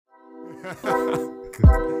Welcome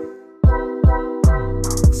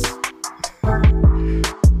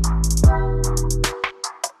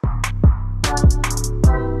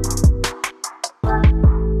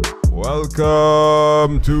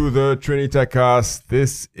to the TriniTechCast.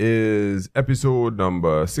 This is episode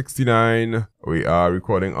number 69. We are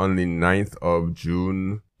recording on the 9th of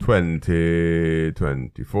June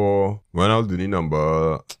 2024. When I was doing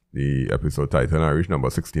the episode title, I reached number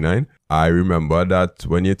 69. I remember that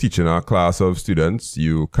when you're teaching a class of students,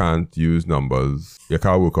 you can't use numbers. You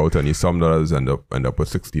can't work out any sum that end up with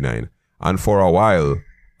 69. And for a while,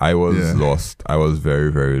 I was lost. I was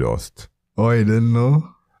very, very lost. Oh, you didn't know?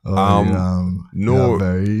 Oh, no, you're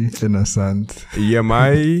very innocent. Yeah,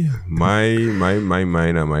 my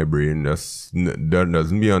mind and my brain just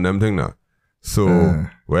doesn't be on them thing now. So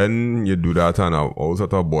when you do that, and all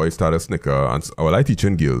sort of boys start to snicker, and I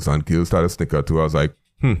teaching girls, and girls start to snicker too. I was like,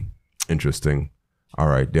 interesting. All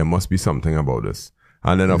right, there must be something about this.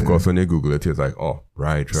 And then of course when you Google it, it's like, oh,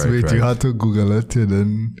 right. So wait, you had to Google it. You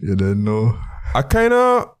didn't know. I kind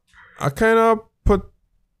of put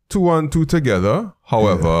 2 and 2 together.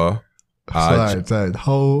 However, right.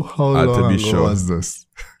 How long ago was this?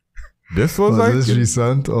 This was like this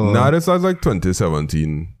recent or this was like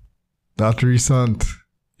 2017. That recent.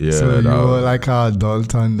 Yeah. So you were like an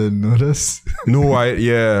adult and didn't know this? No,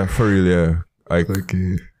 for real, yeah. Like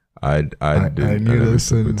okay. I knew this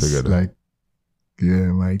since like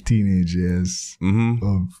my teenage years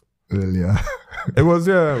of earlier. It was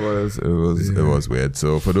weird.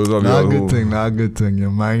 So for those of you who... Not a good thing.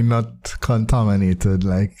 Your mind not contaminated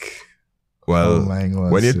like... Well, mine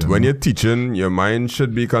was, when you're teaching, your mind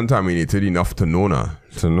should be contaminated enough to know now.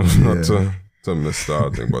 Not to miss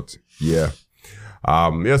that thing. But yeah.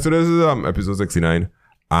 So this is episode 69.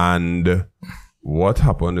 And what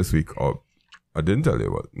happened this week? I didn't tell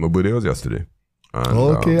you what. My birthday was yesterday. And,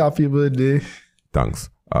 okay, happy birthday. Thanks.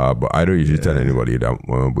 But I don't usually tell anybody that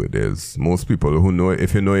when my birthday is. Most people who know,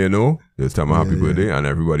 if you know, you know, they'll tell me happy birthday, and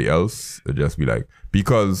everybody else will just be like,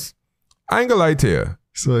 because I ain't gonna lie to you.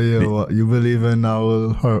 So you believe in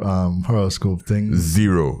our horoscope thing?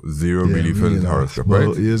 Zero belief in horoscope, right?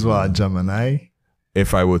 Well, here's what, a Gemini?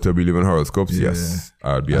 If I were to believe in horoscopes, yes,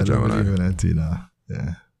 I would be a Gemini. I don't believe in it either.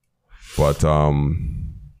 Yeah. But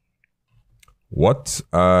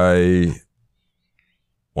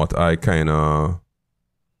what I kind of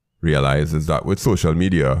realize is that with social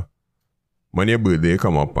media, when your birthday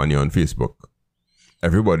come up and you're on Facebook,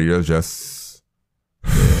 everybody is just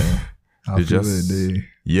happy birthday.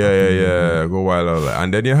 Go wild.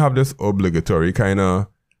 And then you have this obligatory kind of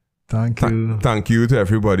thank you to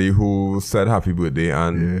everybody who said happy birthday.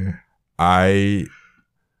 And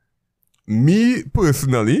me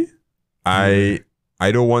personally, I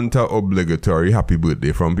don't want an obligatory happy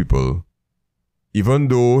birthday from people. Even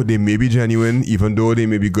though they may be genuine, even though they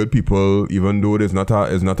may be good people, even though it's not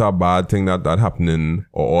a bad thing that happening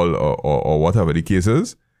or whatever the case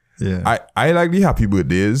is. Yeah. I like the happy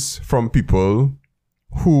birthdays from people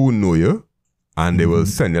who know you, and they will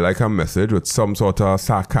send you like a message with some sort of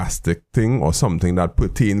sarcastic thing or something that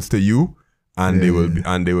pertains to you, and they will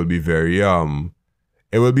be very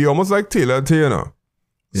it will be almost like tailored to you know.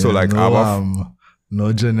 Yeah, so like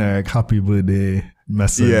no generic happy birthday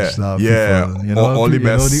message. People, you know, all the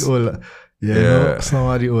best. You know, some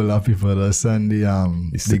of the older people that send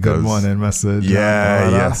the good morning message.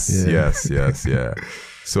 Yes.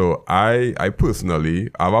 So I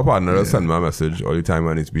personally, I have a partner that send me a message all the time,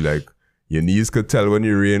 and it's be like, your knees could tell when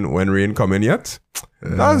rain coming yet.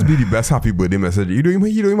 That would be the best happy birthday message. You don't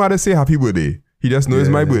even have to say happy birthday. He just knows it's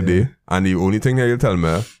my birthday, and the only thing that he'll tell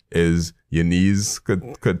me is your knees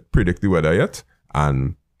could predict the weather yet,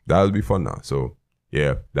 and that'll be fun now. So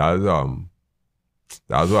yeah, that's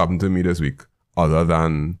what happened to me this week, other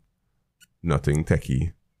than nothing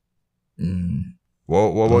techie.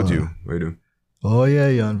 What about you? What you doing? Oh yeah,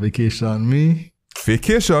 you're on vacation. Me?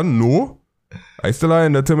 Vacation? No. I still have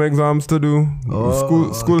midterm exams to do.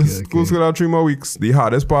 School still have 3 more weeks. The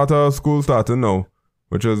hardest part of school starting now,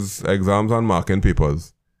 which is exams and marking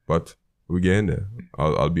papers. But we're getting there.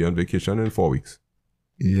 I'll be on vacation in 4 weeks.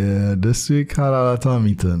 Yeah, this week had a lot of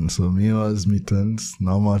meetings. So me was meetings.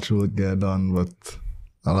 Not much would get done, but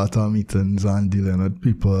a lot of meetings and dealing with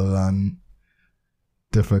people and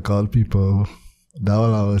difficult people. That's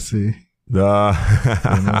all I would say. You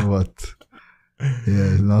know what?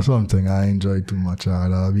 Yeah, it's not something I enjoy too much.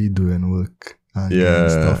 I'll be doing work and getting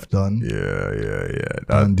stuff done. Yeah.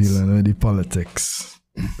 And dealing with the politics.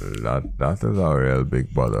 That is a real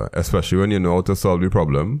big bother, especially when you know how to solve the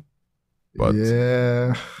problem. But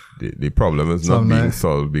the problem is not being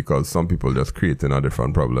solved because some people just creating a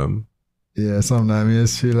different problem. Yeah, sometimes you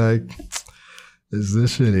just feel like Is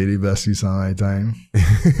this really the best use of my time?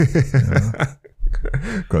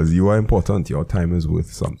 Because you are important. Your time is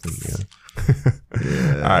worth something. Yeah.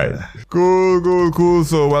 All right. Cool.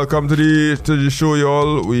 So welcome to the show,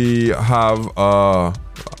 y'all. We have a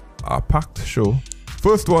packed show.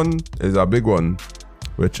 First one is a big one,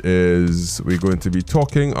 which is we're going to be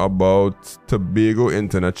talking about Tobago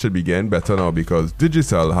internet should be getting better now because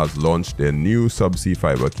Digicel has launched their new subsea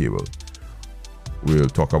fiber cable. We'll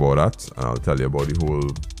talk about that, and I'll tell you about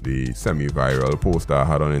the semi-viral post I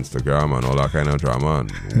had on Instagram and all that kind of drama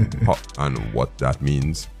and what that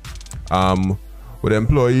means. Would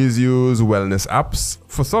employees use wellness apps?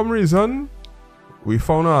 For some reason, we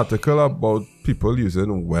found an article about people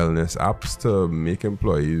using wellness apps to make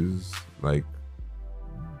employees like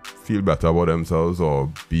feel better about themselves or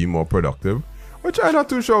be more productive, which I'm not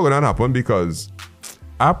too sure gonna happen because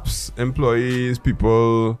apps, employees,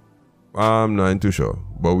 people, I'm not too sure,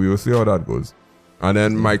 but we will see how that goes. And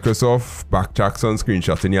then Microsoft backtracks on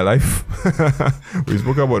screenshotting your life. We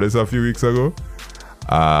spoke about this a few weeks ago,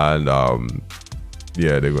 and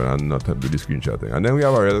yeah, they're gonna not do the screenshotting. And then we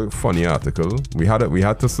have a real funny article. We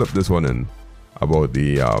had to slip this one in about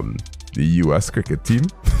the US cricket team.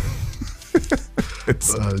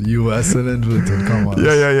 It's US and inverted commas.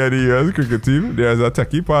 Yeah, the US cricket team. There's a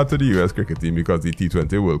techie part to the US cricket team because the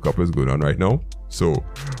T20 World Cup is going on right now. So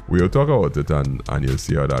we'll talk about it and you'll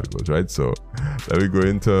see how that goes, right? So let me go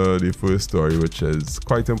into the first story, which is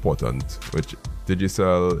quite important, which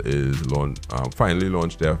Digicel is finally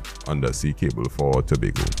launched their undersea cable for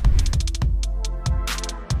Tobago.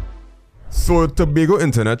 So Tobago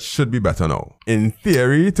internet should be better now. In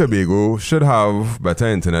theory, Tobago should have better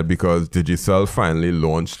internet because Digicel finally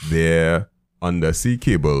launched their undersea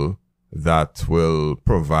cable that will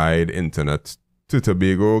provide internet to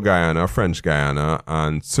Tobago, Guyana, French Guyana,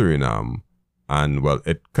 and Suriname. And well,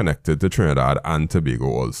 it connected to Trinidad and Tobago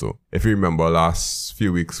also. If you remember last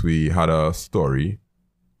few weeks, we had a story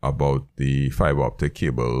about the fiber optic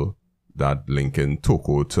cable that linking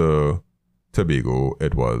Toco to Tobago.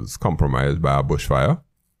 It was compromised by a bushfire.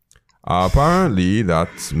 Apparently,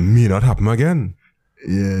 that may not happen again.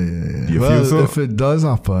 Yeah. Do you feel so? If it does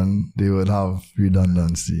happen, they would have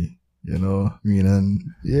redundancy. Meaning,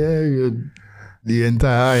 the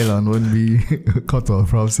entire island would be cut off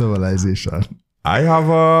from civilization. I have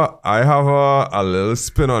a little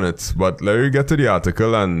spin on it, but let me get to the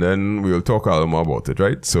article and then we'll talk a little more about it,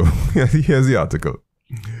 right? So here's the article.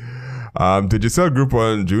 Digicel Group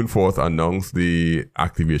on June 4th announced the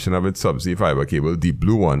activation of its subsea fiber cable, Deep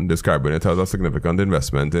Blue One, describing it as a significant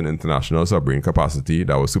investment in international submarine capacity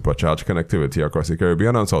that will supercharge connectivity across the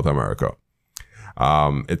Caribbean and South America.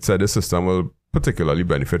 It said the system will particularly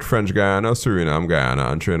benefit French Guyana, Suriname, Guyana,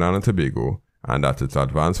 and Trinidad and Tobago, and that its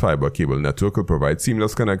advanced fiber cable network will provide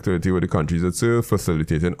seamless connectivity with the countries it serves,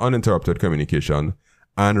 facilitating uninterrupted communication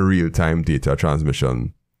and real-time data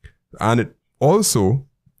transmission. And it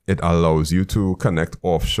allows you to connect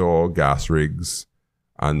offshore gas rigs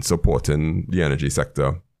and supporting the energy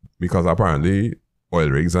sector, because apparently oil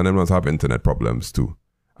rigs and them must have internet problems too,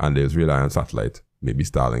 and they rely on satellite, maybe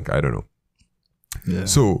Starlink, I don't know. Yeah.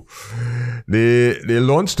 So they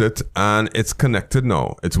launched it and it's connected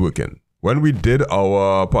now. It's working. When we did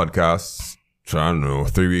our podcast, I don't know,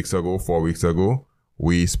 3 weeks ago, 4 weeks ago,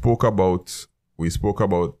 we spoke about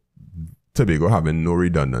Tobago having no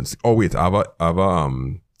redundancy. Oh wait, I have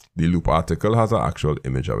the Loop article has an actual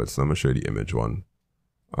image of it. So I'm gonna show you the image one.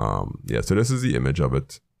 So this is the image of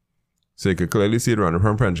it. So you can clearly see it running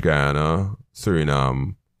from French Guyana,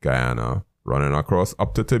 Suriname, Guyana, running across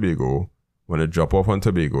up to Tobago. When it drop off on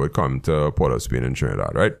Tobago, it come to Port of Spain and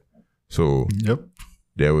Trinidad, right? So yep,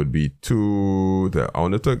 there would be two there.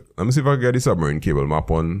 Let me see if I can get the submarine cable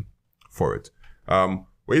map on for it. What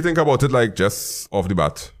do you think about it, like just off the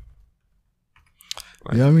bat?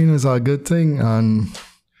 It's a good thing, and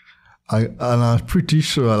I'm pretty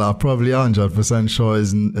sure, I'm probably 100% sure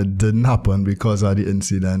it didn't happen because of the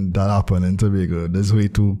incident that happened in Tobago. There's way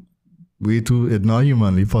too, it's not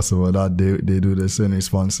humanly possible that they do this in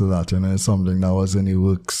response to that. It's something that was in the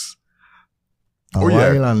works a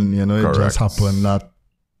while, and it just happened that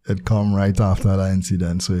it come right after that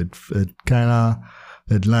incident. So it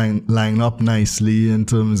line up nicely in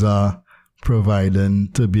terms of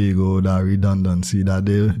providing Tobago that redundancy that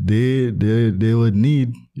they would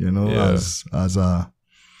need, as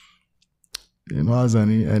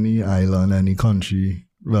any island, any country.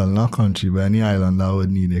 Well, not country, but any island that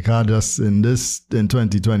would need it. Can't just in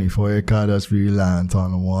 2024, you can't just be reliant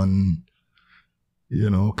on one,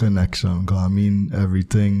 connection. Cause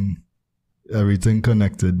everything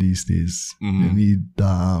connected these days. Mm-hmm. You need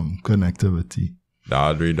connectivity.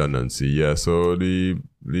 That redundancy, yeah. So the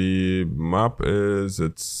map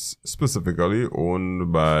it's specifically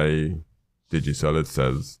owned by Digicel, it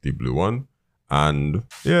says, the blue one. And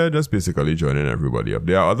yeah, just basically joining everybody up.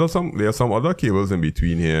 There are some other cables in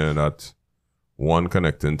between here, that one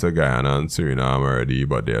connecting to Guyana and Suriname already,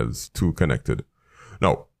 but there's two connected.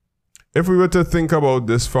 Now, if we were to think about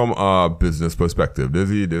this from a business perspective,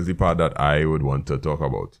 there's the part that I would want to talk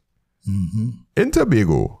about. In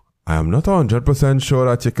Tobago, I am not 100% sure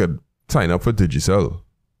that you could sign up for Digicel.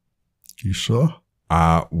 You sure?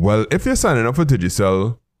 Well, if you're signing up for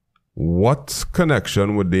Digicel, what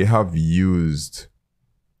connection would they have used?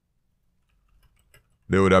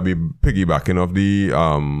 They would have been piggybacking off the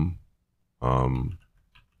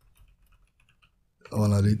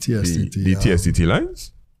one of the TSTT. The TSTT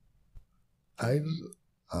lines? I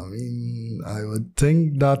mean, I would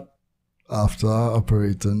think that after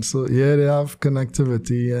operating, so yeah, they have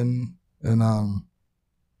connectivity and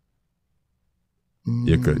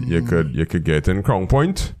you could get in Crown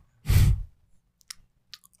Point.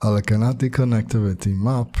 I'm looking at the connectivity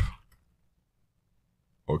map.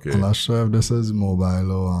 Okay. I'm not sure if this is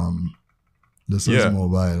mobile or this is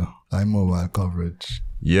mobile. Mobile coverage.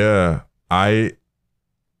 Yeah, I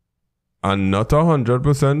am not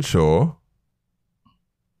 100% sure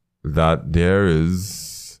that there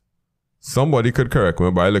is. Somebody could correct me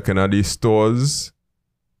by looking at these stores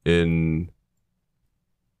there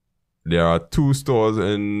are 2 stores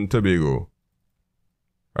in Tobago,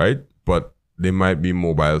 right? But they might be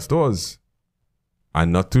mobile stores.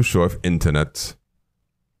 I'm not too sure if internet.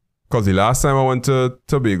 Because the last time I went to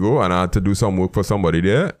Tobago and I had to do some work for somebody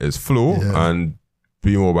there, is Flow and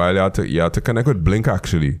be mobile. You had to connect with Blink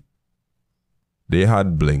actually. They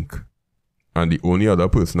had Blink. And the only other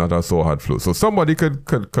person that I saw had Flow. So somebody could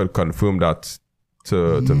confirm that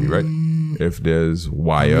to me, right? If there's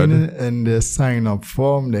wired. In the sign-up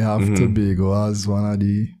form, they have Tobago as one of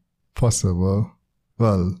the possible,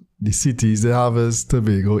 well, the cities they have is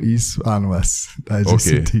Tobago, East and West. That's the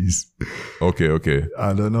cities. Okay.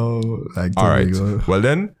 I don't know, like Tobago. All right. Well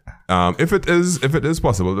then, if it is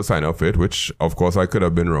possible to sign up for it, which of course I could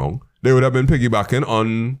have been wrong, they would have been piggybacking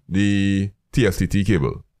on the TSTT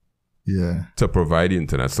cable. Yeah. To provide the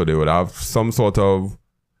internet. So they would have some sort of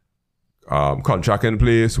contract in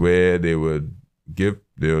place where they would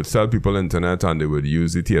sell people internet and they would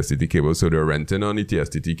use the TSTT cable. So they're renting on the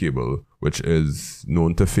TSTT cable, which is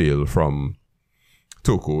known to fail from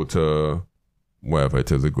Toko to wherever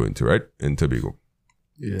it is they're going to, right? In Tobago.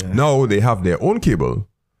 Yeah. Now they have their own cable.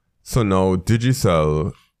 So now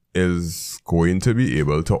Digicel is going to be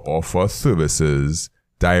able to offer services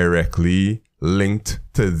directly linked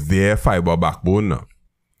to their fiber backbone now.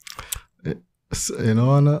 You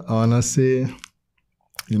know, I wanna say,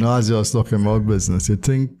 you know, as you was talking about business, you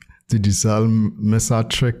think Digicel miss a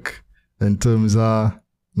trick in terms of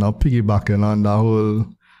now piggybacking on the whole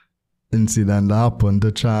incident that happened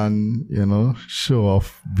to try and, you know, show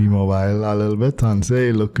off B-Mobile a little bit and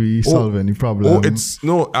say, look, we solve any problem.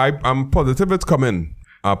 I'm positive it's coming.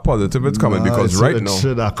 Because right now.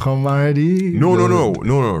 Should have come already?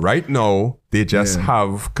 No. Right now, they just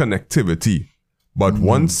have connectivity. But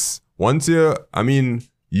once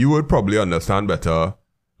you would probably understand better.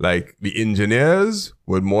 Like, the engineers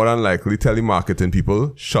would more than likely tell the marketing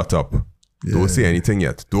people, shut up. Don't say anything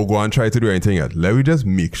yet. Don't go and try to do anything yet. Let me just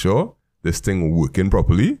make sure this thing working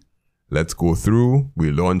properly. Let's go through.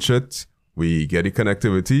 We launch it. We get the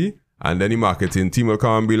connectivity. And then the marketing team will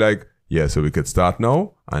come and be like, yeah, so we could start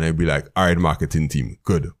now. And they'll be like, all right, marketing team,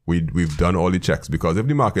 good. We've done all the checks. Because if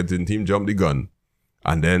the marketing team jump the gun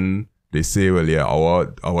and then they say, well, yeah,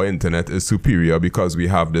 our internet is superior because we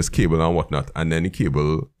have this cable and whatnot, and then the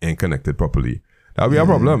cable ain't connected properly, that'll be a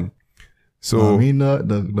problem. So well, I mean,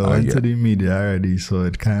 the went to the media already, so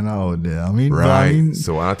it kind of out there. I mean, right.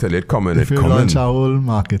 So when I tell it coming, if you launch a whole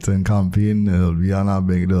marketing campaign, it'll be on a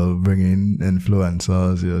big. They'll bring in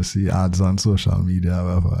influencers. You'll see ads on social media,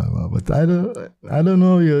 whatever. But I don't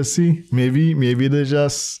know. You'll see. Maybe they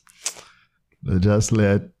just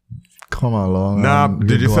let come along. Nah,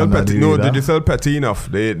 Digicel petty. No, Digicel petty enough.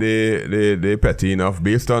 They petty enough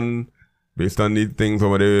based on the things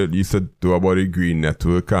over there used to do about the green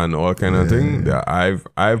network and all kind of thing. That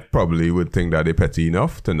I probably would think that they petty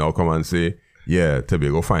enough to now come and say, yeah,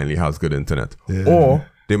 Tobago finally has good internet. Yeah. Or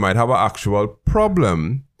they might have an actual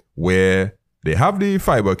problem where they have the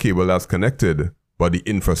fiber cable that's connected, but the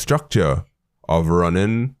infrastructure of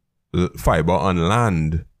running fiber on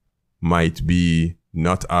land might be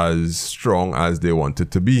not as strong as they want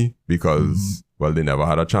it to be because, well, they never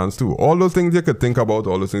had a chance to. All those things you could think about,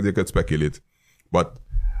 all those things you could speculate. But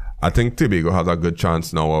I think Tobago has a good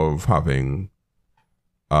chance now of having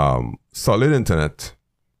solid internet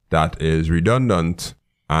that is redundant,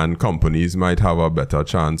 and companies might have a better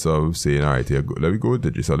chance of saying, all right, here, let me go with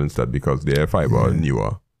Digicel instead because their fiber is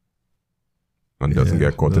newer and doesn't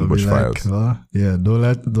get caught in bushfires. Like, don't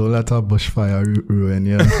let a bushfire ruin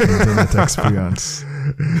your internet experience.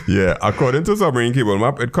 Yeah, according to Submarine Cable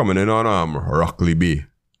Map, it's coming in on Rockley Bay.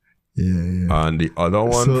 Yeah. And the other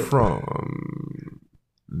one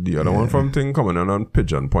from thing coming in on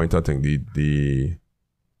Pigeon Point, I think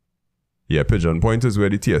Pigeon Point is where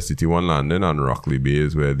the TSTT one landing, and Rockley Bay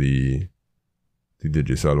is where the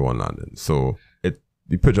Digicel one landing. So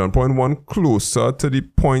the Pigeon Point one closer to the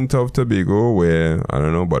point of Tobago, where I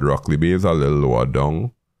don't know, but Rockley Bay is a little lower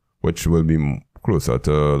down, which will be closer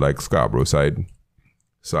to like Scarborough side.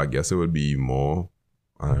 So I guess it would be more,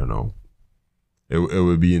 I don't know. It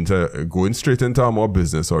would be going straight into a more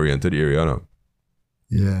business oriented area now.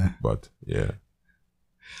 Yeah. But yeah.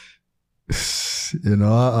 You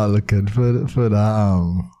know, I looking for that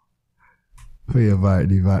for your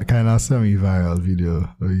kind of semi-viral video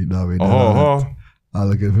that we did. I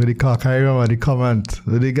looking for the cock. I remember the comment.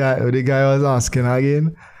 The guy was asking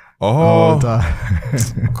again.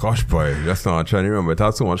 Gosh, boy, that's not trying to remember. It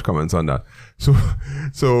had so much comments on that. So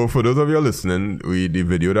for those of you listening, the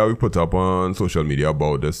video that we put up on social media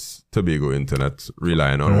about this Tobago internet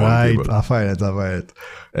relying on one cable. I find it.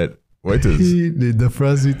 What is the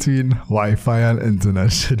difference between Wi-Fi and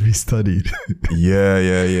internet should be studied.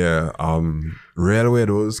 Yeah. Real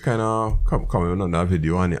weirdos kind of coming on that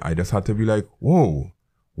video, and I just had to be like, whoa,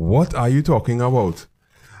 what are you talking about?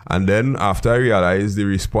 And then after I realized the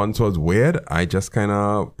response was weird, I just kind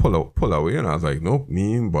of pull away, and I was like, nope,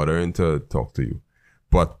 me ain't bothering to talk to you.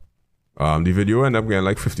 But the video ended up getting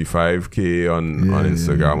like 55K on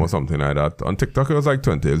Instagram or something like that. On TikTok, it was like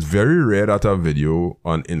 20. It's very rare that a video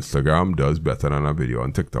on Instagram does better than a video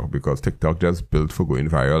on TikTok, because TikTok just built for going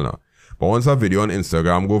viral now. But once a video on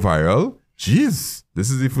Instagram go viral, jeez, this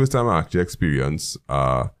is the first time I actually experienced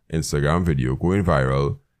Instagram video going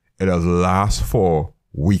viral. It does last for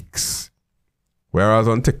weeks. Whereas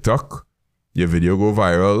on TikTok, your video go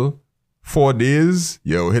viral 4 days,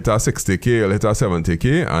 you'll hit a 60K, you'll hit a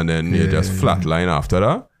 70K, and then you just flatline after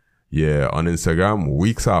that. Yeah, on Instagram,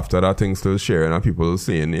 weeks after that, thing still sharing, and people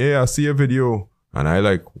saying, hey, I see a video. And I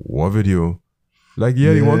like, what video? Like,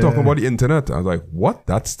 you want to talk about the internet? I was like, what?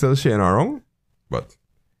 That's still sharing around? But,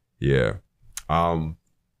 yeah.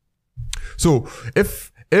 So,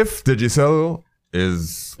 if Digicel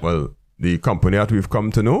is, well, the company that we've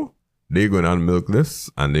come to know, they're going to milk this,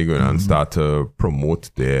 and they're going to start to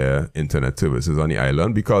promote their internet services on the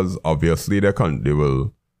island, because obviously they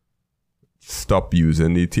will stop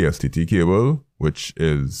using the TSTT cable, which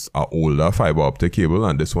is an older fiber optic cable,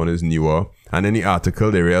 and this one is newer. And in the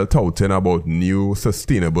article, they're real touting about new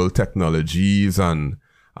sustainable technologies and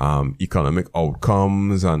economic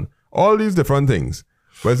outcomes and all these different things.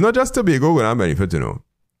 But it's not just Tobago going to benefit, you know.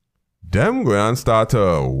 Them going and start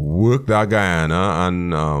to work that Guyana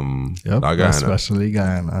and that Guyana. Especially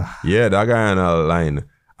Guyana. Yeah, that Guyana line.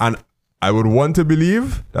 And I would want to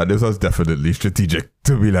believe that this was definitely strategic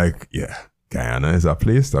to be like, yeah, Guyana is a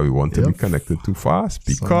place that we want to be connected to fast,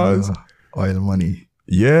 because oil money.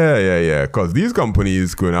 Yeah. Because these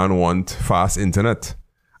companies going and want fast internet.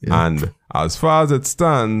 And as far as it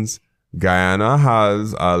stands, Guyana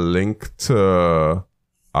has a link to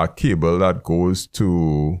a cable that goes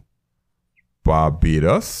to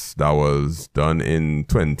Barbados that was done in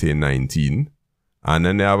 2019, and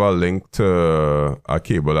then they have a link to a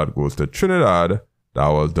cable that goes to Trinidad that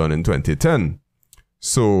was done in 2010.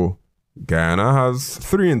 So Guyana has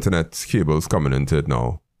 3 internet cables coming into it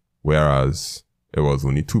now, whereas it was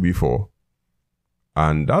only 2 before.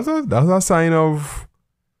 And that's a sign of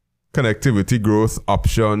connectivity growth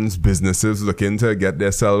options. Businesses looking to get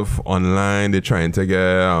themselves online. They're trying to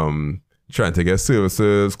get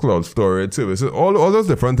services, cloud storage services, all those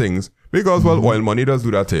different things. Because, well, oil money does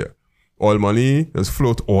do that here. Oil money does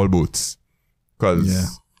float all boats.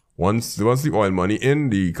 Because once the oil money in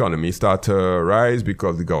the economy start to rise,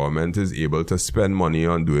 because the government is able to spend money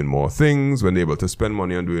on doing more things. When they're able to spend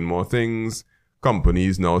money on doing more things,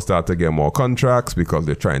 companies now start to get more contracts because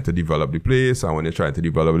they're trying to develop the place. And when they're trying to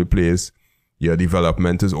develop the place, your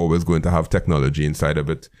development is always going to have technology inside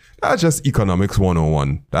of it. That's just economics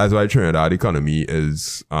 101. That's why Trinidad economy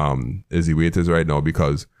is the way it is right now,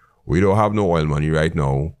 because we don't have no oil money right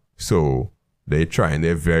now. So they're trying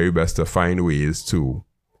their very best to find ways to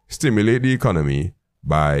stimulate the economy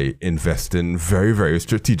by investing very, very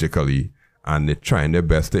strategically. And they're trying their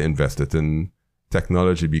best to invest it in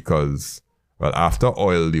technology, because, well, after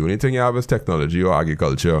oil, the only thing you have is technology or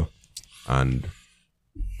agriculture. And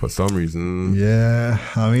for some reason. Yeah,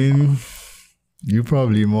 I mean, you're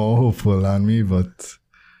probably more hopeful than me, but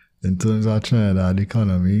in terms of Trinidad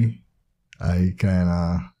economy, I kind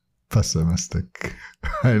of pessimistic.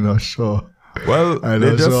 I'm not sure. Well, I'm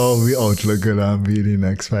not sure we outlook gonna be the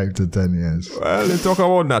next 5 to 10 years. Well, they talk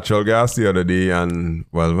about natural gas the other day, and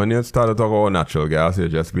well, when you start to talk about natural gas, you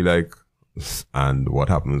just be like, and what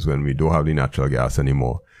happens when we don't have the natural gas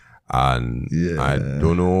anymore? And I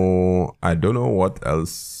don't know what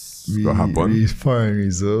else will happen. We foreign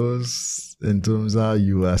reserves in terms of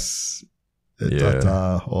US at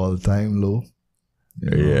an all-time low. You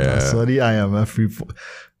know, I saw the IMF report.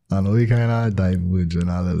 I know we kind of diverging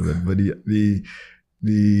a little bit, but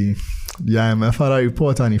the IMF had a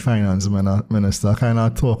report and the finance minister kind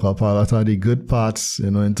of talk up a lot of the good parts, you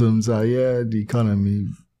know, in terms of, the economy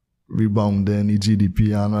rebounding, the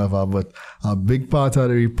GDP and whatever, but a big part of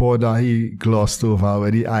the report that he glossed over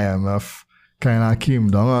where the IMF kind of came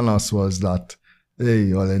down on us was that,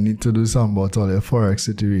 hey, all they need to do something about all the forex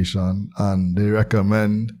situation, and they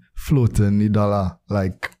recommend floating the dollar,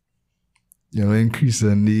 like, you know,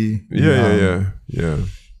 increasing the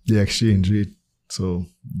exchange rate. So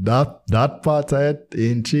that part of it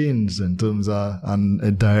ain't changed in terms of, and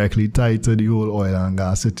it directly tied to the whole oil and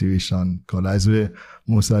gas situation, because that's where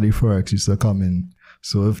most of the forex used to come in.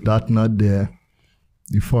 So if that's not there,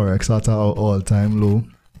 the forex at an all-time low.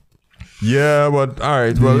 Yeah, but all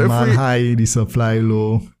right. The Well, demand high, the supply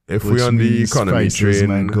low. If we on the economy train,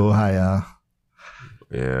 might go higher.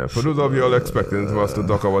 Yeah, for those of you all expecting for us to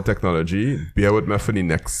talk about technology, bear with me for the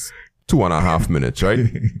next 2.5 minutes, right?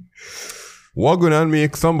 We're gonna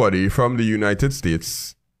make somebody from the United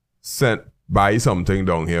States buy something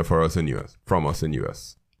down here for us in US, from us in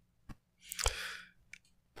US.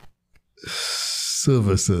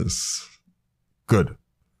 Services. Good.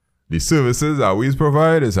 The services that we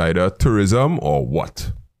provide is either tourism or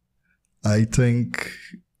what? I think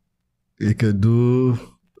it could do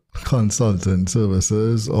consultant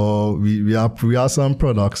services, or we have some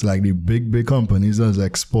products like the big companies that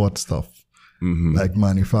export stuff, like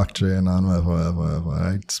manufacturing and whatever,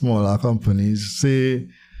 right? Smaller companies,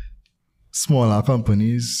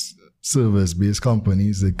 service-based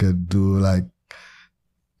companies, they could do like,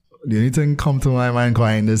 the only thing come to my mind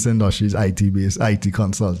in this industry is IT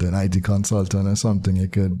consultant or something you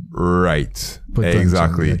could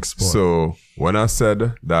exactly export. So when I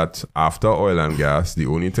said that after oil and gas, the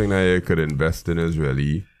only thing that you could invest in is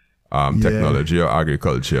really technology or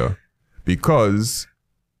agriculture, because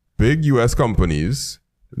big US companies,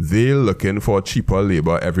 they're looking for cheaper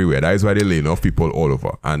labor everywhere. That is why they're laying off people all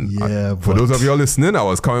over. And for those of you all listening, I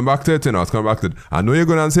was coming back to it. I know you're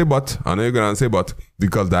going to say but,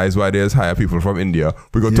 because that is why there's hire people from India.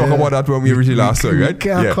 We're going to talk about that when we reach the last story, right? We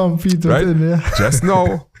can't compete with India. Just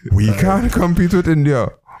now, we can't compete with India.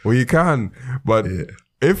 We can. But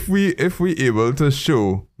if we able to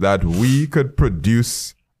show that we could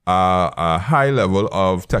produce a high level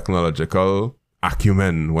of technological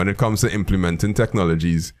acumen when it comes to implementing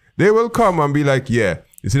technologies, they will come and be like, you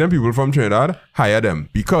see them people from Trinidad, hire them,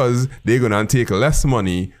 because they're gonna take less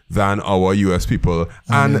money than our US people,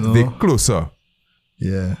 and they're closer.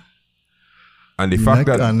 Yeah. And the fact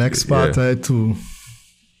that our next part too,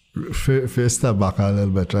 first step back a little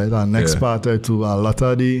bit, right? Our next part too, a lot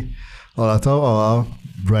of our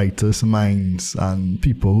brightest minds and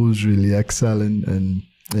people who's really excelling in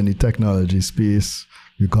the technology space,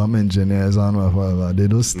 become engineers and whatever, they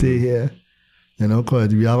don't stay here. You know,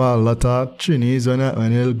 because we have a lot of trainees when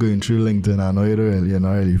you're going through LinkedIn. I know you're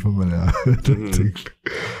not really familiar with the thing.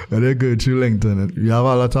 When you're going through LinkedIn, we have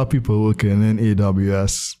a lot of people working in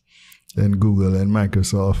AWS, in Google, and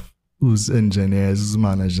Microsoft, who's engineers, who's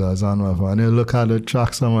managers and whatever. And you look at the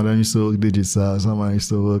track, some of them used to work Digicel, some of them used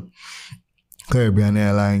to work Caribbean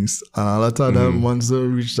Airlines. And a lot of them, once they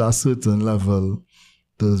reach a certain level,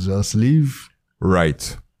 they just leave.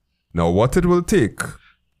 Right. Now, what it will take,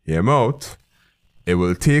 hear me out, it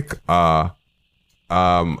will take a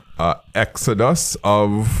exodus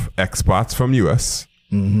of expats from US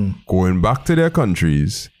going back to their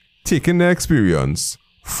countries, taking their experience,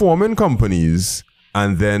 forming companies,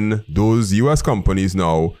 and then those US companies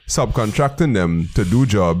now subcontracting them to do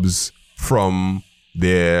jobs from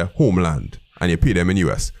their homeland, and you pay them in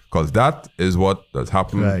US, because that is what does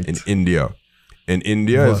happen in India. In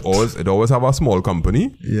India, it always have a small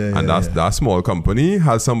company, that small company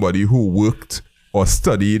has somebody who worked or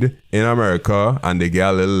studied in America, and they get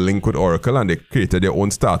a little link with Oracle, and they created their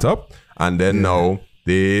own startup, and then now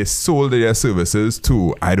they sold their services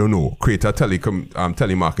to, I don't know, create a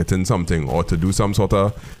telemarketing something, or to do some sort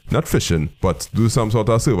of, not phishing, but do some sort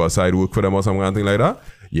of server-side work for them or something like that.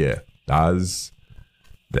 Yeah,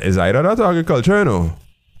 Is either that or agriculture, you know?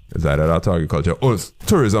 Is either that or agriculture. Oh,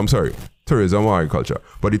 tourism, sorry. Tourism or agriculture.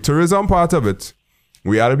 But the tourism part of it,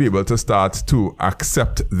 we ought to be able to start to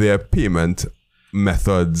accept their payment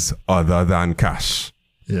methods other than cash.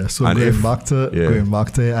 Yeah, so going back to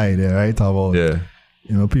the idea, right, about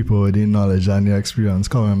you know, people with the knowledge and the experience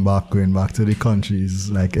going back to the countries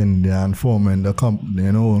like India and forming the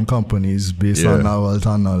own companies based on our wealth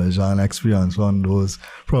and knowledge and experience from those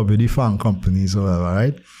probably the farm companies or whatever,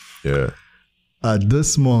 right? Yeah. At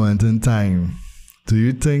this moment in time, do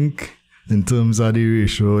you think in terms of the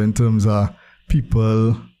ratio, in terms of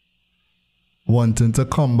people wanting to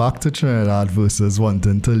come back to Trinidad versus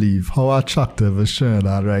wanting to leave, how attractive is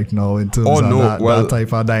Trinidad right now in terms of that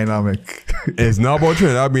type of dynamic? It's not about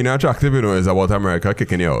Trinidad being attractive, you know, it's about America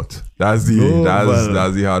kicking you out. That's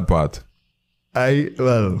the hard part.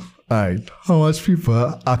 Alright. How much people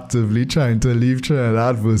are actively trying to leave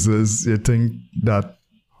Trinidad versus you think that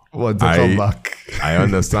want to come back? I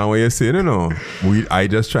understand what you're saying, you know. I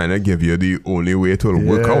just trying to give you the only way to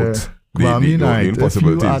work out. But I mean, if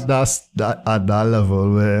you at that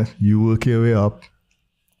level where you work your way up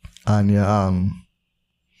and you're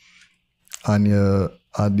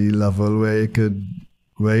at the level where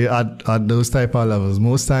you're at those type of levels,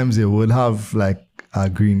 most times you would have like a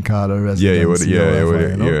green card or residency. You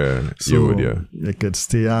could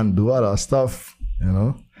stay and do other stuff, you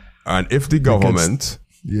know. And if the government,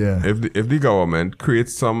 if the government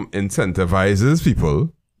creates some incentivizes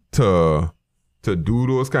people to do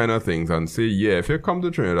those kind of things and say, if you come to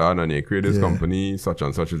Trinidad and you create this company, such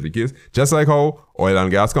and such is the case. Just like how oil and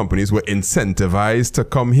gas companies were incentivized to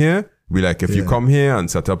come here. Be like, if you come here and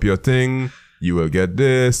set up your thing, you will get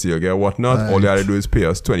this, you'll get whatnot. All you have to do is pay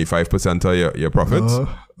us 25% of your profits.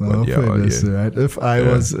 Right? If I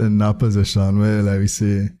was in that position where, like we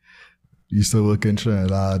say, you used to work in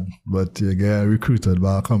Trinidad, but you get recruited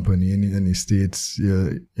by a company in the States,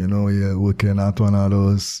 you're working at one of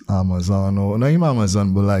those Amazon, or not even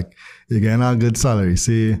Amazon, but like you're getting a good salary,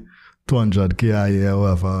 say 200K a year,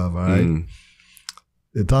 whatever, right?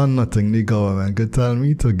 It's on nothing the government could tell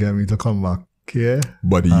me to get me to come back here.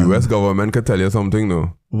 But the US government could tell you something,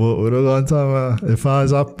 no? What are you going to tell me? If I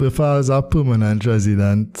was a permanent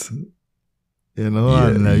resident, you know,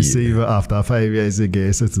 and like say even after 5 years you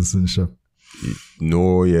get citizenship.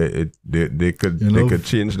 No, they could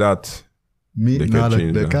change that. They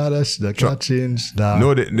can't change that.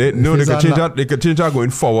 No, they could change that. They could change that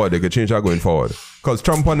going forward. Because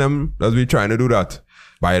Trump and them, that's be trying to do that.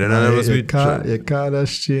 Biden and them, you can't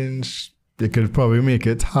change. You could probably make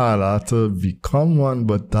it harder to become one,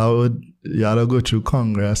 but that would you have to go through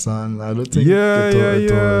Congress, and I don't think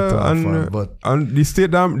and the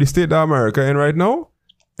state that America in right now,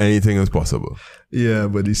 anything is possible. Yeah,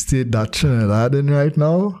 but the state that Trinidad in right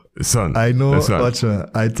now, son, I know.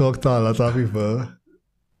 I talked to a lot of people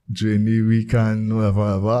during the weekend, whatever.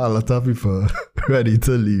 A lot of people ready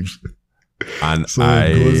to leave, and so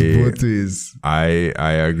it goes both ways. I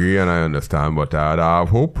agree and I understand, but I'd have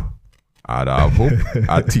hope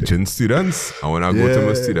at teaching students. And when I go to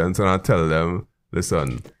my students and I tell them,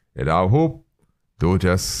 listen, I'd have hope. Don't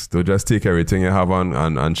just take everything you have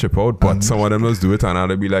and ship out. But some of them just do it and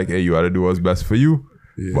I'll be like, hey, you ought to do what's best for you.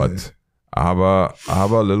 Yeah. But I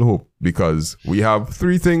have a little hope because we have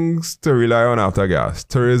 3 things to rely on after gas: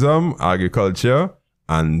 tourism, agriculture,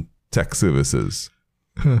 and tech services.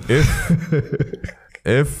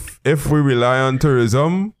 If we rely on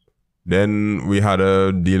tourism, then we had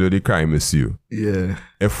to deal with the crime issue. Yeah.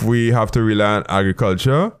 If we have to rely on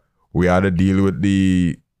agriculture, we had to deal with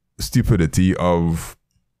the stupidity of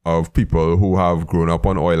people who have grown up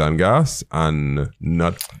on oil and gas and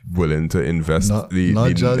not willing to invest the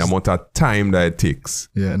amount of time that it takes.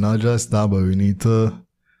 Yeah, not just that, but we need a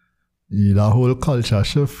whole culture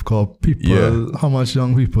shift because people, how much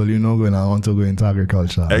young people going to want to go into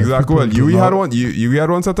agriculture? Exactly. Well, you had one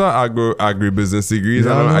set of agribusiness degrees.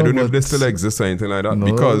 I don't know if they still exist or anything like that. No,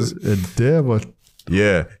 because it's there, but you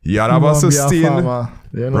had to have a sustained, right?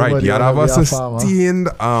 You had to have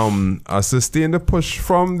a sustained push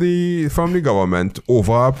from the government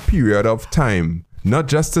over a period of time, not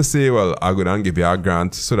just to say, well, I'm going to give you a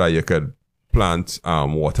grant so that you could plant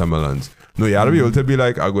watermelons. No, you have to be able to be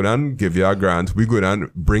like, I'm going to give you a grant. We're going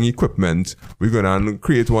to bring equipment. We're going to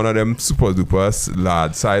create one of them super duper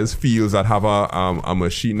large size fields that have a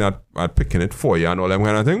machine that picking it for you and all that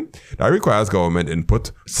kind of thing. That requires government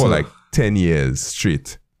input for like 10 years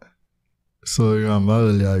straight. So you remember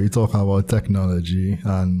earlier you talk about technology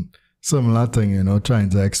and similar thing, trying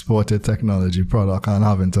to export a technology product and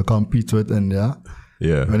having to compete with India.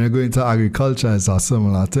 Yeah. When you go into agriculture, it's a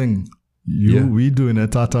similar thing. we doing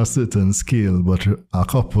it at a certain scale, but a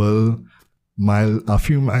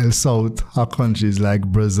few miles south are countries like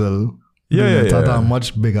Brazil. At a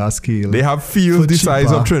much bigger scale. They have fields the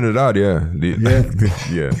size of Trinidad,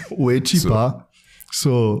 way cheaper.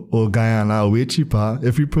 Or Guyana, way cheaper.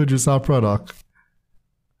 If we produce our product,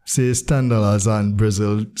 say it's $10 and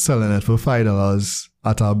Brazil selling it for $5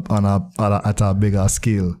 at a bigger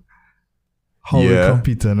scale. How we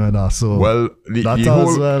competing with that? So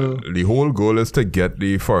the whole goal is to get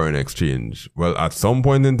the foreign exchange. Well, at some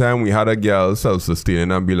point in time, we had a girl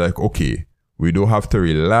self-sustaining and be like, okay, we don't have to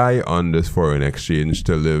rely on this foreign exchange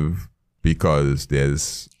to live because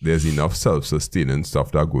there's enough self-sustaining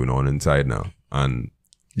stuff that going on inside now. And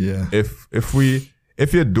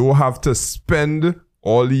if you don't have to spend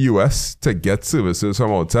all the US to get services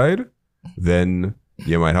from outside, then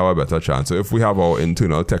you might have a better chance. So if we have our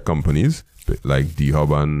internal tech companies like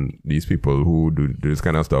D-Hub and these people who do this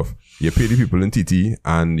kind of stuff, you pay the people in TT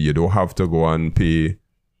and you don't have to go and pay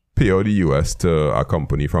out the US to a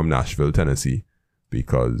company from Nashville, Tennessee,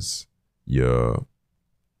 because you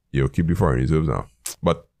keep the foreign reserves now.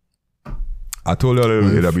 But I told you a little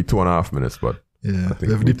bit, it'll be 2.5 minutes, but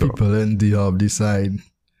if the people in D-Hub decide,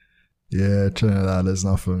 Trinidad is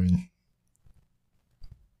not for me.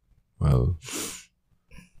 Well,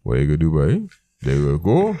 what you gonna do, boy? They will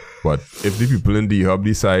go. But if the people in D-Hub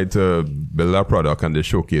decide to build a product and they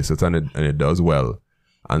showcase it and it does well,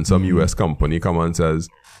 and some US company come and says,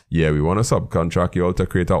 yeah, we want to subcontract y'all to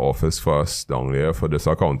create an office for us down there for this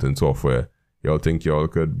accounting software. Y'all think y'all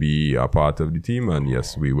could be a part of the team, and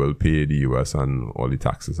yes, we will pay the US and all the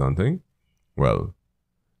taxes and thing. Well,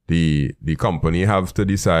 the company have to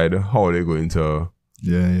decide how they're going to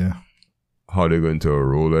how they're going to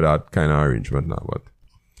roll with that kind of arrangement now. But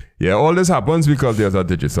yeah, all this happens because there's a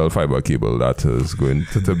Digicel fiber cable that is going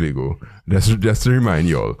to Tobago. Just to remind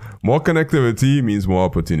y'all, more connectivity means more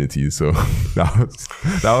opportunities. So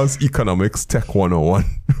that was Economics Tech 101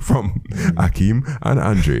 from Akeem and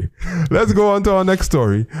Andre. Let's go on to our next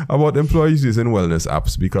story about employees using wellness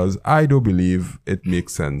apps, because I do believe it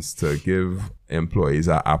makes sense to give employees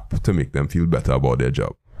an app to make them feel better about their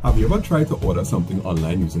job. Have you ever tried to order something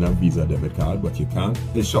online using a Visa debit card but you can't?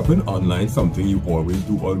 Is shopping online something you always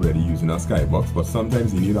do already using a Skybox, but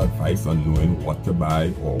sometimes you need advice on knowing what to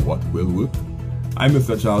buy or what will work? I'm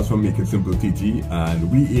Mr. Charles from makeITsimpleTT,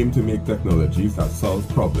 and we aim to make technologies that solve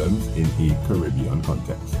problems in a Caribbean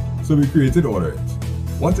context. So we created Order It.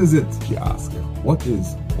 What is it, you ask? What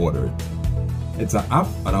is Order It? It's an app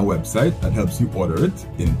and a website that helps you order it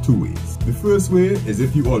in 2 ways. The first way is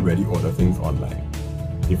if you already order things online.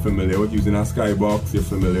 You're familiar with using a Skybox, you're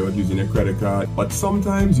familiar with using a credit card, but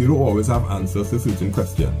sometimes you don't always have answers to certain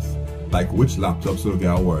questions, like which laptops will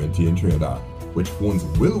get a warranty in Trinidad, which phones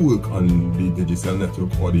will work on the Digicel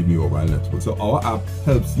network or the mobile network. So our app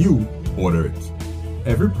helps you order it.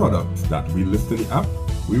 Every product that we list in the app,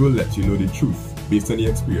 we will let you know the truth based on the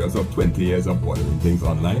experience of 20 years of ordering things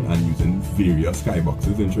online and using various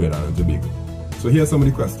Skyboxes in Trinidad and Tobago. So here are some of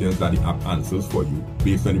the questions that the app answers for you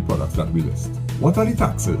based on the products that we list. What are the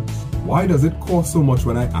taxes? Why does it cost so much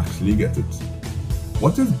when I actually get it?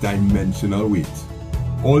 What is dimensional weight?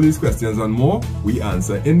 All these questions and more we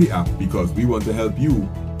answer in the app because we want to help you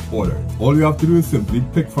order it. All you have to do is simply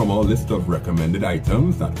pick from our list of recommended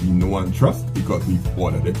items that we know and trust because we've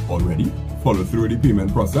ordered it already. Follow through the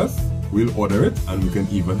payment process, we'll order it, and we can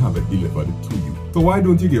even have it delivered to you. So why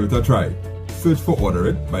don't you give it a try? Search for Order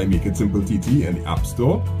It by makeITsimpleTT in the App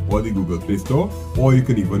Store or the Google Play Store, or you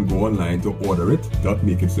can even go online to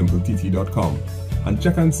orderit.makeITsimpleTT.com and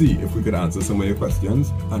check and see if we could answer some of your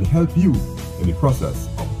questions and help you in the process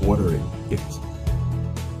of ordering it.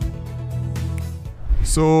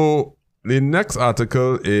 So the next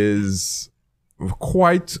article is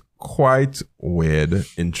quite weird,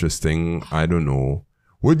 interesting. I don't know.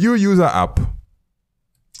 Would you use an app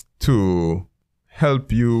to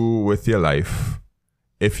help you with your life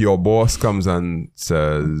if your boss comes and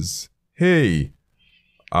says, hey,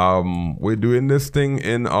 we're doing this thing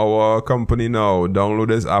in our company now, download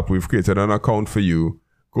this app, we've created an account for you,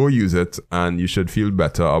 go use it and you should feel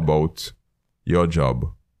better about your job?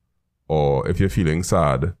 Or if you're feeling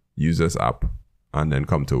sad, use this app and then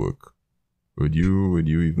come to work. Would you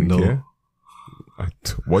even care?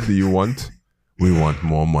 What do you want? We want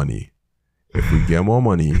more money. If we get more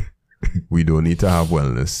money, we don't need to have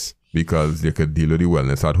wellness, because you could deal with the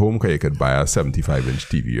wellness at home because you could buy a 75-inch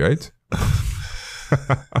TV, right?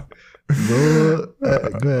 Go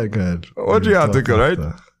ahead. What's your article, right?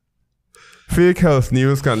 Fake health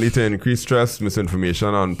news can lead to increased stress,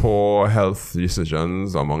 misinformation, and poor health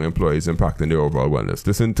decisions among employees, impacting their overall wellness.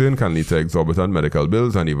 This in turn can lead to exorbitant medical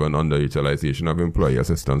bills and even underutilization of employee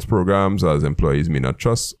assistance programs, as employees may not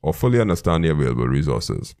trust or fully understand the available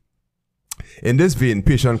resources. In this vein,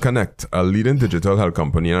 Patient Connect, a leading digital health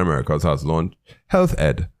company in America, has launched Health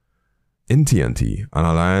Ed in TNT, an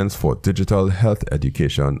alliance for digital health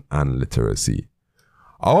education and literacy.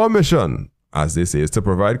 Our mission, as they say, is to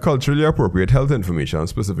provide culturally appropriate health information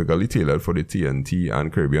specifically tailored for the TNT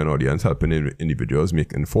and Caribbean audience, helping individuals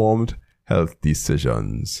make informed health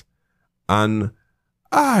decisions. And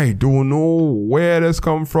I don't know where this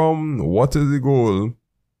come from, what is the goal,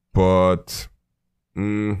 but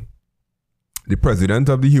the president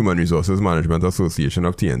of the Human Resources Management Association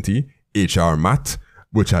of TNT, HR Matt,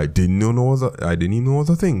 which I didn't even know was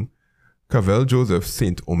a thing, Cavell Joseph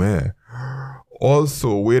St. Omer,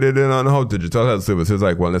 also weighed in on how digital health services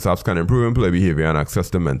like wellness apps can improve employee behavior and access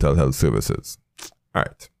to mental health services. All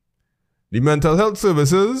right. The mental health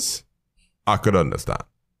services, I could understand.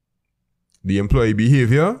 The employee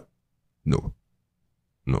behavior, no.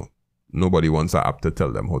 Nobody wants an app to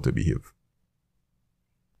tell them how to behave.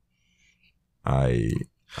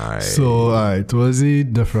 So, alright, what's the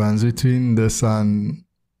difference between this and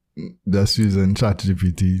just using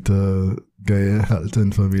ChatGPT to get health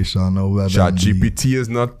information or web? ChatGPT is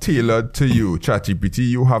not tailored to you. ChatGPT,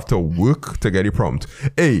 you have to work to get a prompt.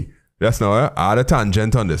 Hey, that's now, add a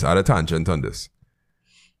tangent on this.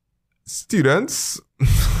 Students,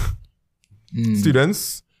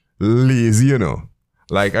 students, lazy, you know.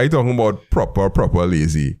 Like, I talking about proper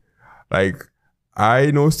lazy. Like,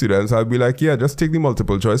 I know students, I'll be like, yeah, just take the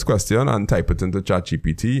multiple choice question and type it into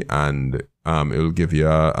ChatGPT and it'll give you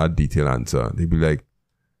a detailed answer. They'll be like,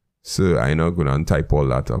 sir, I'm not going to type all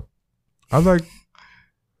that up. I was like,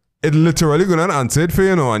 it literally going to answer it for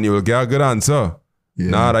you, and you will get a good answer. Yeah.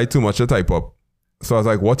 Nah, write too much to type up. So I was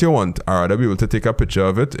like, what you want? I'd rather be able to take a picture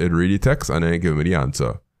of it, it read the text, and then it give me the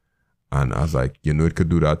answer. And I was like, it could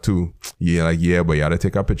do that too. Yeah, but you had to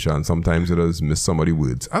take a picture, and sometimes it does miss some of the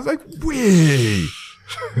words. I was like,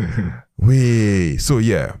 wait. So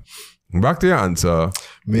yeah, back to your answer.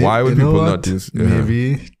 Why would people not use?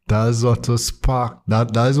 Maybe that's what will spark.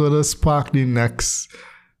 That's what will spark the next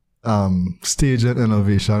stage in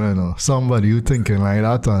innovation. You know, somebody who thinking like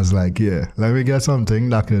that and is like, yeah, let me get something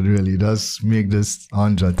that could really just make this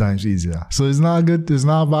 100 times easier. So it's not good. It's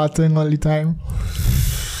not a bad thing all the time.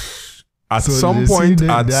 At some point,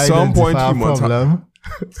 humans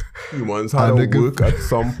had to work at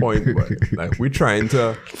some point. Like we're trying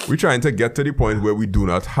to get to the point where we do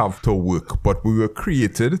not have to work, but we were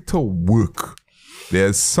created to work.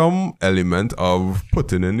 There's some element of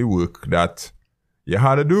putting in the work that you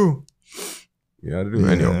had to do. Yeah.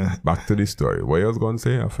 Anyway, back to the story. What I was going to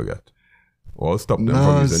say, I forget. Or stop them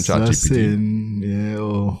from using ChatGPT. Yeah,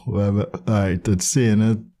 or whatever. Alright, it's saying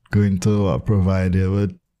it going to provide you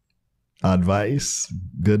with advice,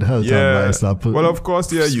 good health advice. Well, of course,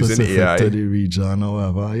 they are using AI to the region or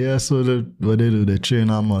whatever. Yeah, so what they do, they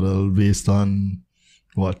train a model based on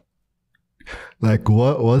what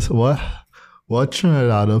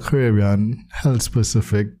Trinidad or Caribbean health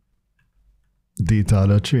specific data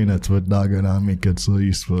to train it with that gonna make it so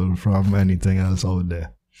useful from anything else out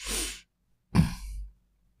there.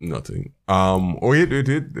 Nothing. Wait. They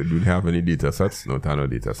don't have any data sets. No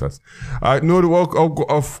data sets. No,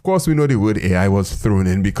 of course we know the word AI was thrown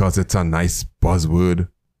in because it's a nice buzzword.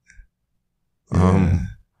 Let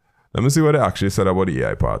me see what they actually said about the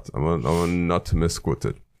AI part. I will not misquote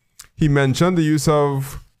it. He mentioned the use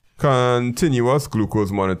of continuous glucose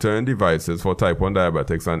monitoring devices for type 1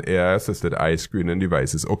 diabetics and AI-assisted eye screening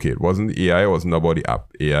devices. Okay, it wasn't AI, it wasn't about the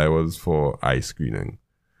app. AI was for eye screening.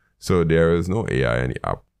 So there is no AI in the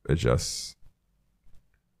app. It's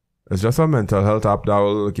just a mental health app that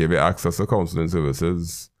will give you access to counseling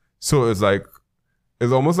services. So it's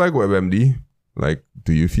almost like WebMD. Like,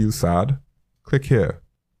 do you feel sad? Click here.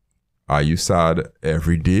 Are you sad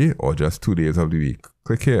every day or just 2 days of the week?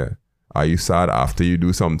 Click here. Are you sad after you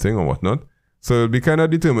do something or whatnot? So it'll be kind of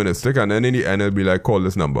deterministic, and then in the end it'll be like, call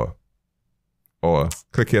this number. Or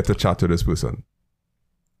click here to chat to this person.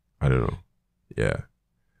 I don't know. Yeah.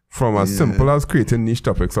 From as simple as creating niche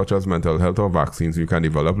topics such as mental health or vaccines, you can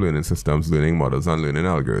develop learning systems, learning models, and learning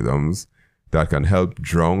algorithms that can help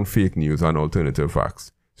drown fake news and alternative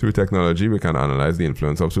facts. Through technology, we can analyze the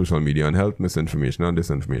influence of social media on health, misinformation, and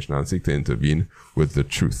disinformation, and seek to intervene with the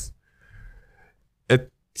truth.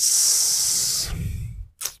 It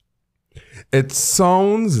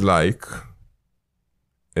sounds like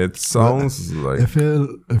if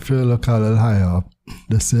you look a little higher up,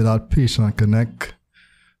 they say that Patient Connect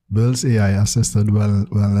builds AI-assisted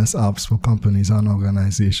wellness apps for companies and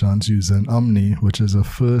organizations using Omni, which is the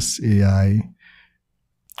first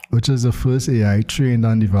AI trained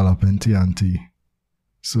and developed in TNT.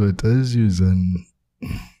 So it is using.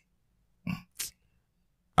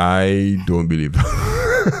 I don't believe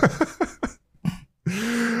that.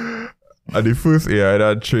 And the first AI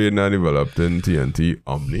that trained and developed in TNT,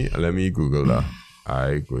 Omni. Let me Google that.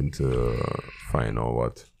 I'm going to find out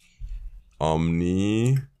what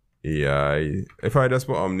Omni AI. If I just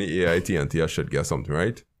put Omni AI TNT, I should get something,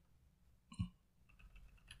 right?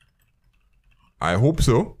 I hope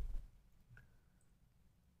so.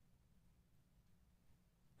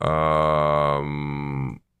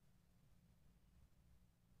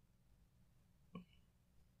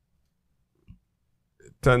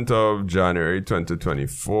 10th of January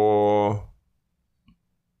 2024.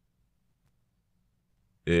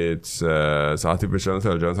 It says artificial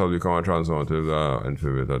intelligence has become a transformative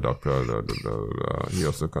innovator doctor. He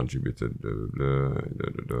also contributed.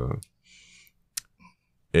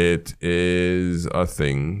 It is a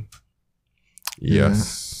thing. Yes. Yeah.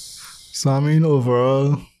 So I mean,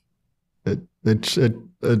 overall, it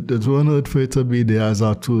won't hurt for it to be there as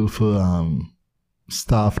a tool for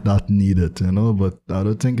staff that need it, you know. But I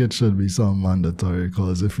don't think it should be some mandatory.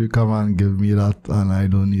 Because if you come and give me that and I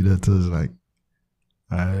don't need it, it's like.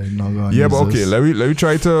 I'm not gonna use but okay, this. let me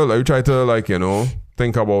try to like, you know,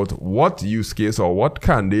 think about what use case or what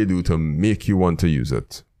can they do to make you want to use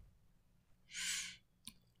it.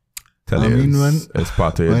 Tell it's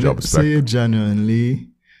part of your job spec. Say you're genuinely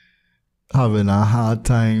having a hard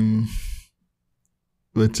time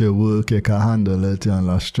with your work, you can handle it, you're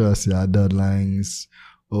under stress, you have deadlines,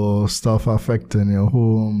 or stuff affecting your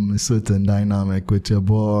home, a certain dynamic with your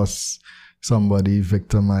boss, somebody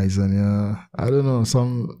victimizing you. I don't know,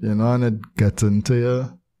 and it getting to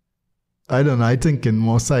you. I don't know, I think in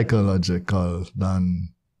more psychological than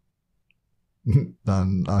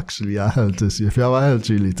actually a health issue. If you have a health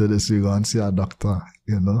related issue, you go and see a doctor,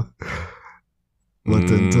 you know. But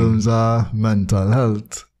in terms of mental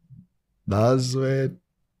health, that's where it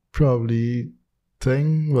probably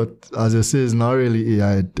thing. But as you say, it's not really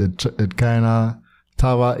AI. It kind of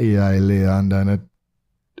tower AI layer, and then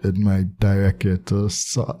it might direct you to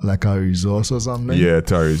like a resource or something. Yeah,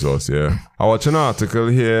 to a resource, yeah. I watched an article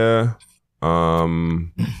here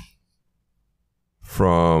from...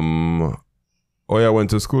 Oh yeah, I went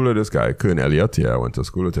to school with this guy, Kern Elliott. Yeah, I went to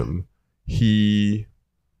school with him. He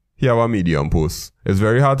have a Medium post. It's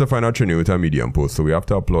very hard to find a trainee with a Medium post, so we have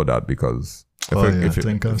to upload that because... If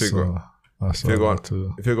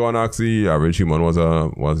you go and ask the average human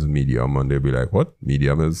was medium, and they'll be like, what?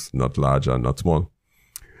 Medium is not large and not small.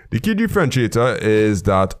 The key differentiator is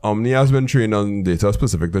that Omni has been trained on data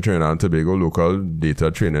specific to Trinidad and Tobago. Local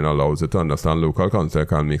data training allows it to understand local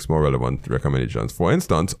context and makes more relevant recommendations. For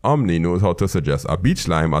instance, Omni knows how to suggest a beach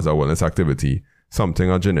lime as a wellness activity,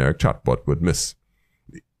 something a generic chatbot would miss.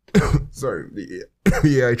 Sorry, the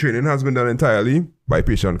AI training has been done entirely by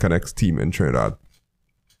Patient Connect's team in Trinidad.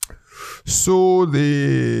 So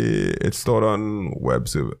it's stored on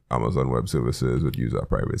Amazon Web Services with user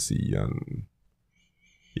privacy, and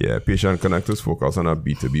yeah, Patient Connect is focused on a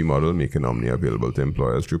B2B model, making Omni available to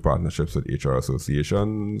employers through partnerships with HR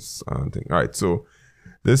associations and things. All right, so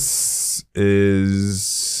this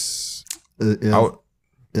is I've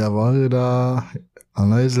heard I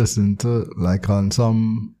know he's listening to like on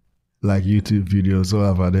some like YouTube videos or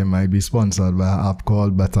whatever, they might be sponsored by an app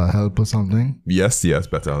called BetterHelp or something. Yes,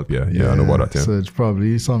 BetterHelp, yeah, I know about that, yeah. So it's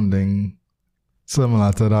probably something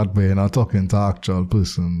similar to that, but you're not talking to an actual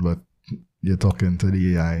person, but you're talking to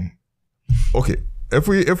the AI. Okay, if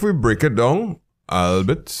we break it down a little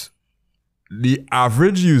bit, the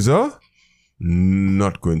average user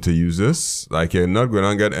not going to use this. Like, you're not going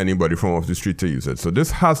to get anybody from off the street to use it. So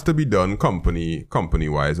this has to be done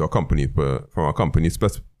company-wise or from a company's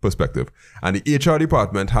perspective. And the HR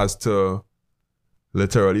department has to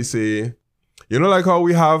literally say, you know, like how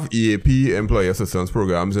we have EAP, employee assistance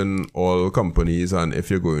programs in all companies, and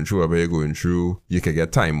if you're going through whatever you're going through, you can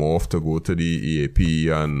get time off to go to the EAP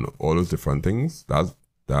and all those different things. That's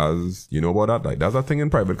you know about that? Like, that's a thing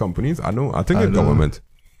in private companies. I think in government.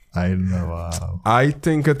 I know. I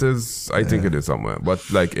think it is. I think it is somewhere.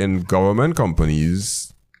 But like in government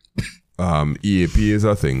companies, EAP is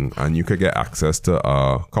a thing, and you could get access to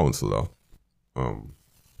a counselor, or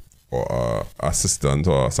a assistant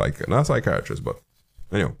or not a psychiatrist, but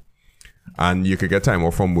anyway, and you could get time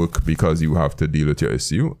off from work because you have to deal with your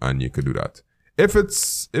issue, and you could do that. If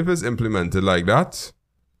it's implemented like that,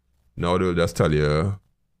 now they'll just tell you,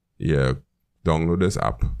 yeah, download this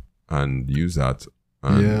app and use that.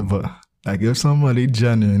 Yeah, but Like if somebody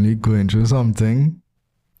genuinely going through something,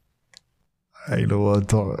 I don't want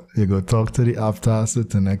to talk. You go talk to the app to a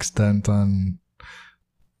certain extent, and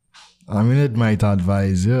I mean it might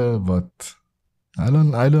advise you, but I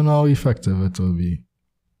don't know how effective it will be.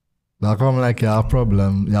 That come like you have a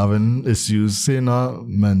problem, you having issues, say not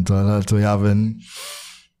mental health, or you having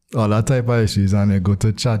all that type of issues, and you go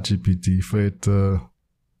to ChatGPT for it to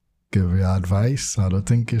give you advice. I don't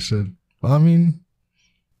think you should. I mean,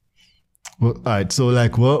 well, alright, so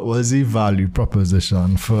like what was the value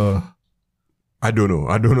proposition for? I don't know.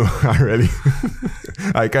 I really.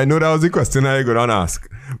 Like, I know that was the question I go down and ask,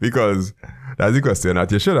 because that's the question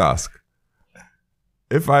that you should ask.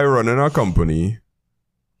 If I run in a company,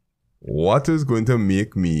 what is going to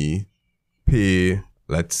make me pay,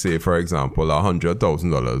 let's say, for example,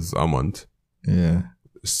 $100,000 a month, Yeah.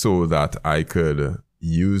 so that I could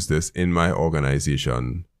use this in my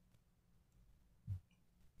organization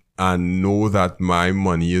and know that my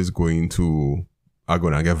money is going to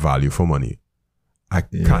get value for money? I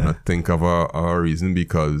cannot think of a reason,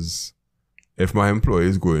 because if my employee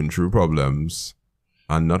is going through problems,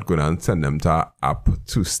 I'm not going to send them to an app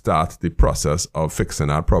to start the process of fixing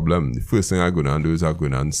that problem. The first thing I'm going to do is I'm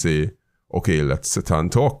going to say, okay, let's sit and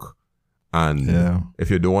talk. And if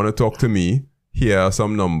you don't want to talk to me, here are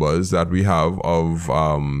some numbers that we have of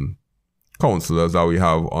counselors that we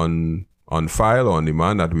have on file or on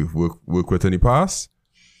demand that we've worked with in the past.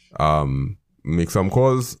 Make some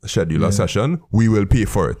calls, schedule a session. We will pay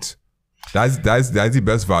for it. That's the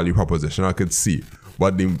best value proposition I could see.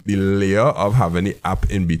 But the layer of having the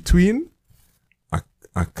app in between, I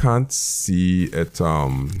can't see it.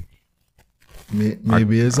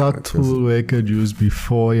 Maybe it's a tool where you could use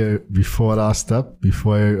before that step,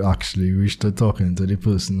 before you actually reach to talking to the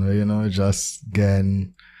person. Where, you know, just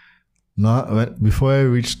getting before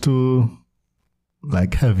you reach to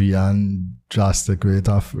like heavy and drastic rate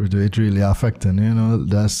of it really affecting. You know,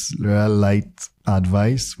 just real light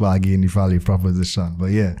advice while getting the value proposition.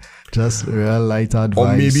 But yeah, just real light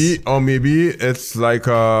advice. Or maybe it's like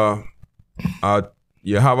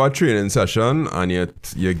you have a training session and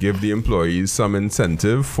yet you give the employees some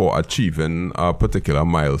incentive for achieving a particular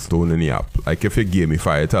milestone in the app. Like if you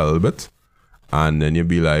gamify it a little bit, and then you'd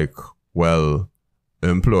be like, well,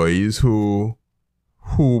 employees who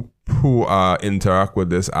interact with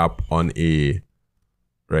this app on a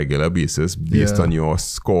regular basis based on your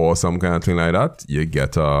score or some kind of thing like that, you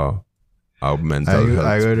get a mental health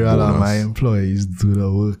I would rather bonus. my employees do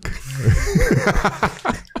the work.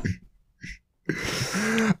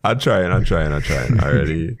 I'm trying.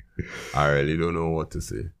 I really don't know what to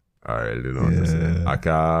say. I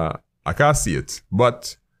can't see it.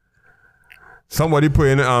 But somebody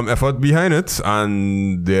putting effort behind it,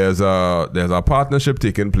 and there's a partnership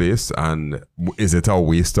taking place, and is it a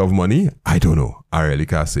waste of money? I don't know. I really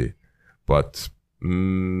can't say. But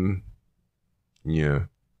yeah.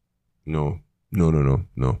 No.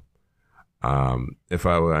 If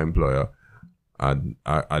I were an employer, I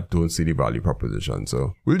don't see the value proposition.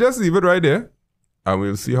 So we'll just leave it right there, and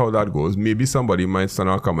we'll see how that goes. Maybe somebody might send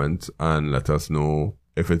a comment and let us know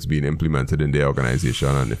if it's being implemented in their organization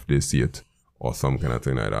and if they see it or some kind of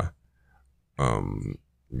thing like that.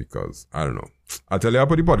 Because I don't know. I tell you, I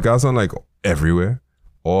put the podcast on like everywhere.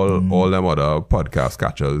 All them other podcast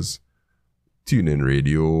catchers, TuneIn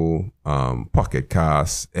Radio, Pocket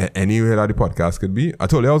Cast, anywhere that the podcast could be. I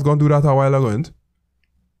told you I was going to do that a while ago, ain't?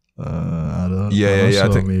 I don't know. I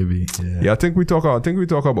think maybe. I think we talk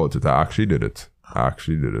about it. I actually did it. I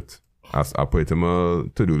put it in my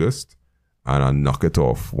to-do list and I knock it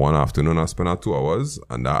off one afternoon. I spent 2 hours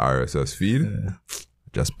on that RSS feed.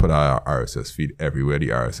 Just put our RSS feed everywhere the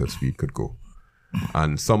RSS feed could go.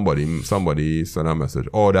 And somebody sent a message.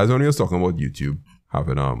 Oh, that's when he was talking about YouTube,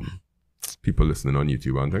 having people listening on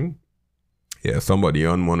YouTube and thing. Yeah, somebody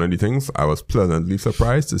on one of the things, I was pleasantly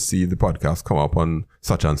surprised to see the podcast come up on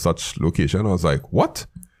such and such location. I was like, what?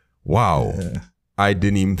 Wow. Yeah. I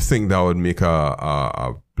didn't even think that would make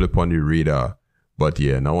a blip on the radar. But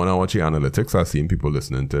yeah, now when I watch the analytics, I've seen people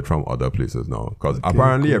listening to it from other places now. Because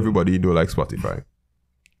apparently everybody do like Spotify.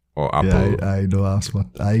 Or Apple. Yeah, I don't have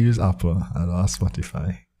Spotify. I use Apple. I don't have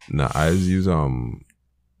Spotify. Nah, I use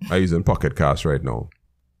Pocket Cast right now.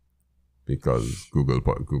 Because Google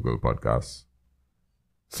Podcasts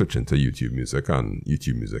switching to YouTube Music, and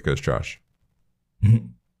YouTube Music is trash.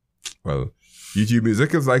 Well, YouTube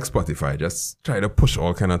Music is like Spotify. Just try to push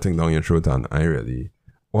all kind of thing down your throat, and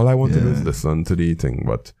all I want to do is listen to the thing.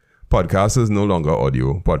 But podcast is no longer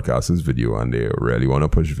audio. Podcast is video, and they really want to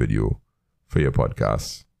push video for your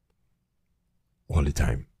podcast all the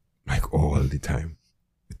time. Like all the time.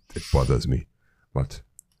 It bothers me. But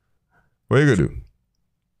What are you gonna do?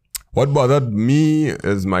 What bothered me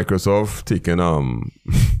is Microsoft taking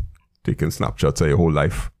taking snapshots of your whole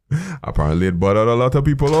life. Apparently it bothered a lot of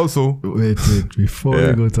people also. Wait, before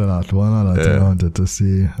we go to that, one other thing I wanted to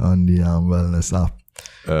say on the wellness app.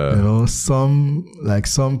 You know, some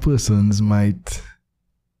persons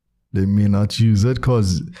they may not use it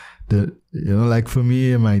because like for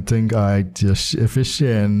me, I might think, all right, if it's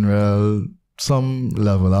sharing some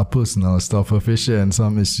level of personal stuff, if it's sharing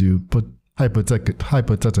some issue,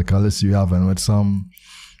 hypothetical issue you're having with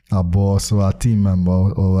a boss or a team member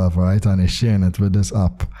or whatever, right? And they're sharing it with this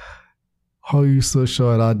app. How are you so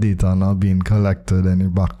sure that data not being collected in the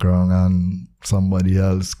background and somebody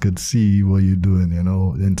else could see what you're doing, you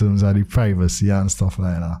know, in terms of the privacy and stuff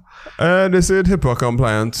like that? They said HIPAA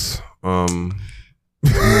compliance. You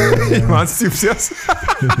want tips, yes?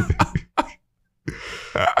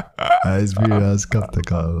 I was very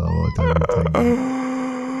skeptical about everything.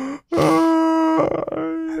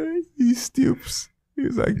 He stoops.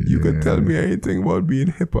 He's like, you could tell me anything about being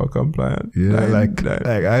HIPAA compliant. Yeah, like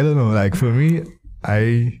I don't know. Like for me,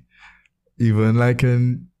 I even like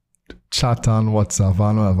in chat on WhatsApp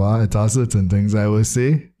and whatever, it has certain things I will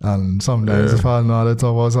say, and sometimes if I know how to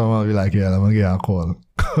talk about something, I'll be like, yeah, let me get a call.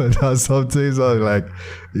 There's some things I'm like,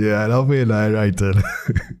 yeah, I don't mean that writing.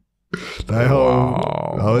 Like how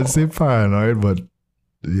I would say paranoid, but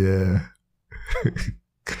yeah.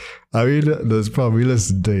 I mean, there's probably less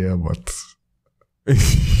there, but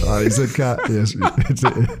it's a cat. Yes,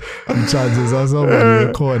 the chances are somebody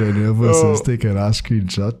recording your versus taking a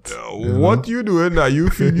screenshot. What you doing that you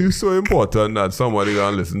feel you so important that somebody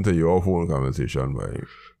gonna listen to your phone conversation, man?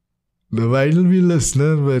 They might be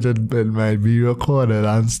listening, but it might be recorded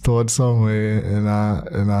and stored somewhere in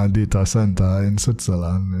a data center in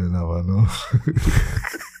Switzerland. You never know.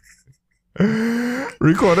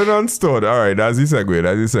 Recorded and stored. All right, that's the segue.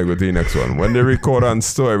 That's the segue to the next one. When they record and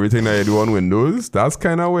store everything that you do on Windows, that's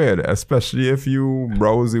kind of weird, especially if you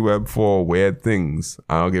browse the web for weird things.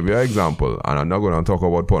 I'll give you an example, and I'm not going to talk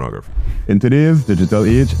about pornography. In today's digital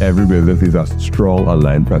age, every business needs a strong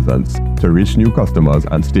online presence to reach new customers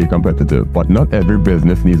and stay competitive. But not every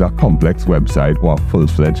business needs a complex website or a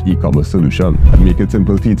full-fledged e-commerce solution. At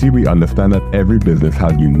makeITsimpleTT, we understand that every business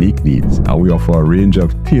has unique needs, and we offer a range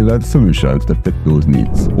of tailored solutions to fit those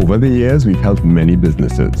needs. Over the years, we've helped many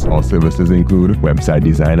businesses. Our services include website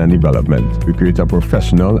design and development. We create a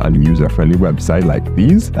professional and user-friendly website like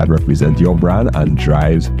these that represent your brand and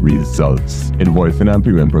drives results. Invoicing and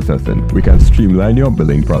payment processing. We can streamline your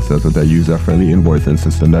billing process with a user-friendly invoicing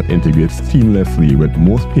system that integrates seamlessly with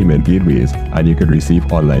most payment gateways, and you can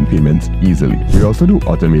receive online payments easily. We also do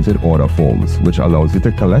automated order forms, which allows you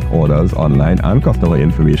to collect orders online and customer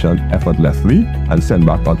information effortlessly and send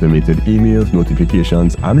back automated emails,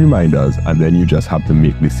 notifications, and reminders, and then you just have to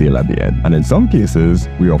make the sale at the end. And in some cases,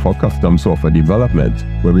 we offer custom software development,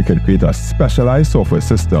 where we can create a specialized software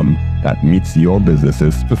system that meets your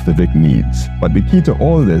business's specific needs. But the key to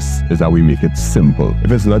all this is that we make it simple.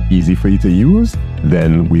 If it's not easy for you to use,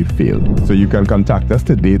 then we failed. So you can contact us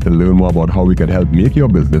today to learn more about how we can help make your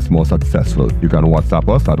business more successful. You can WhatsApp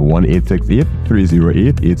us at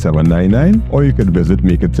 1-868-308-8799, or you can visit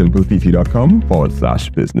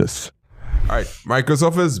makeITsimpleTT.com/business. All right,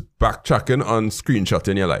 Microsoft is backtracking on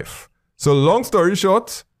screenshotting your life. So long story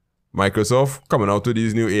short, Microsoft coming out with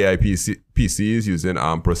these new AI PCs using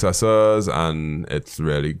ARM processors, and it's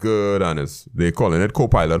really good, and they're calling it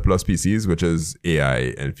Copilot Plus PCs, which is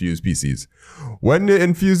AI-infused PCs. When they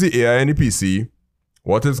infuse the AI in the PC,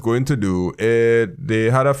 what it's going to do, they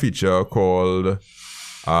had a feature called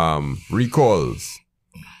recalls.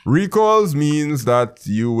 Recalls means that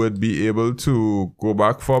you would be able to go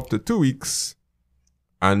back for up to 2 weeks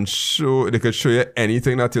and they could show you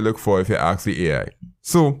anything that you look for if you ask the AI.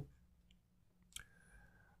 So,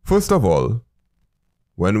 first of all,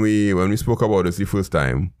 when we spoke about this the first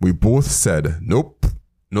time, we both said, nope.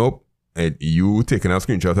 You taking a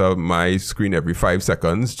screenshot of my screen every 5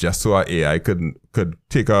 seconds just so our AI could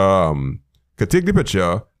take the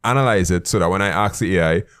picture, analyze it, so that when I ask the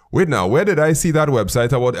AI, wait now, where did I see that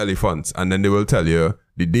website about elephants? And then they will tell you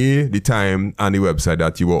the day, the time, and the website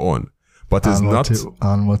that you were on. But it's not...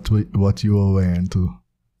 And what you were wearing too.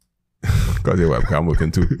 Because your webcam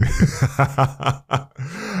working too.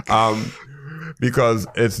 Because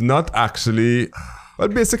it's not actually... Well,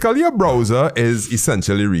 basically, your browser is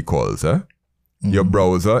essentially recalls. Your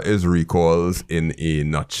browser is recalls in a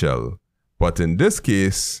nutshell. But in this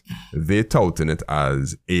case, they're touting it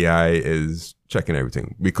as AI is checking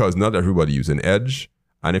everything. Because not everybody using Edge.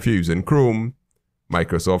 And if you're using Chrome,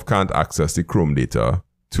 Microsoft can't access the Chrome data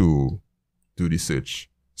to do the search.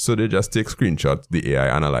 So they just take screenshots, the AI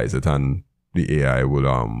analyze it, and the AI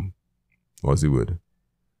will, what's the word?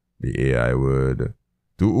 The AI would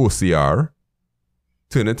do OCR,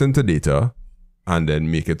 turn it into data, and then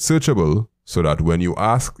make it searchable so that when you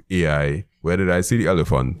ask AI, where did I see the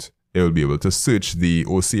elephant? It will be able to search the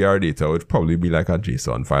OCR data, which probably be like a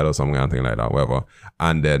JSON file or something like that, whatever,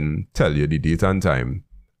 and then tell you the date and time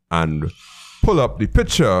and pull up the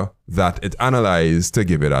picture that it analyzed to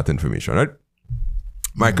give you that information, right?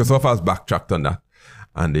 Microsoft has backtracked on that,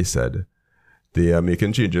 and they said they are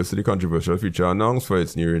making changes to the controversial feature announced for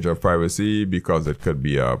its new range of privacy because it could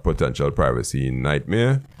be a potential privacy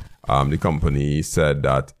nightmare. The company said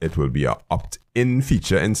that it will be an opt-in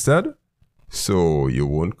feature instead. So you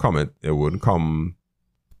won't comment, it won't come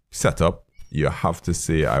set up. You have to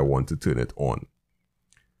say, I want to turn it on.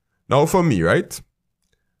 Now for me, right?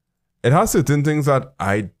 It has certain things that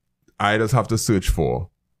I just have to search for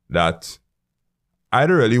that I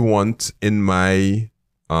don't really want in my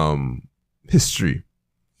history.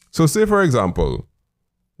 So say for example,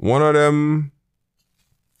 one of them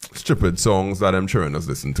stupid songs that I'm children us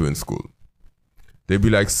listen to in school. They'd be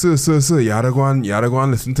like, sir, you gotta go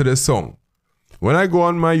and listen to this song. When I go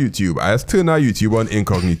on my YouTube, I just turn that YouTube on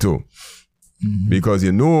incognito. Because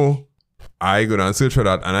you know, I go and search for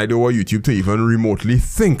that and I don't want YouTube to even remotely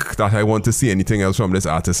think that I want to see anything else from this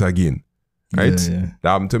artist again. Right? That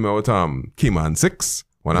happened to me with K-Man 6.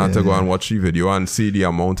 When I had to go and watch the video and see the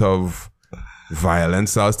amount of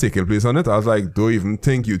violence that was taking place on it, I was like, don't even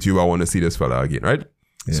think YouTube, I want to see this fella again, right?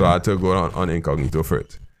 So I had to go on incognito for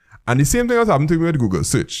it. And the same thing has happened to me with Google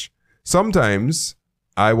search. Sometimes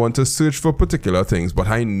I want to search for particular things, but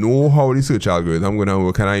I know how the search algorithm going to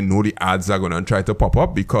work and I know the ads are going to try to pop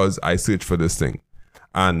up because I search for this thing.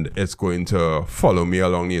 And it's going to follow me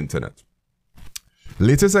along the internet.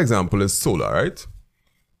 Latest example is solar, right?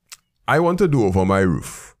 I want to do over my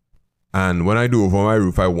roof. And when I do over my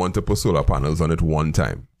roof, I want to put solar panels on it one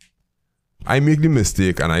time. I make the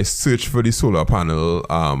mistake and I search for the solar panel,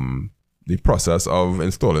 the process of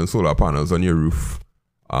installing solar panels on your roof,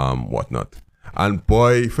 whatnot. And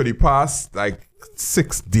boy, for the past like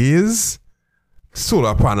 6 days,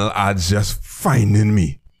 solar panel ads just finding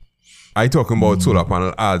me. I talking about solar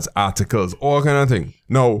panel ads, articles, all kind of thing.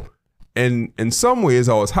 Now, in some ways,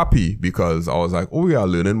 I was happy because I was like, oh, we are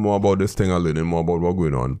learning more about this thing, I'm learning more about what's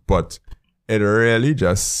going on. But it really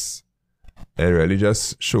just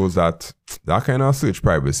shows that kind of search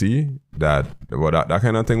privacy, that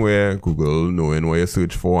kind of thing where Google knowing what you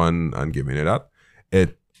search for and giving you that,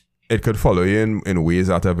 it could follow you in ways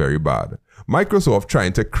that are very bad. Microsoft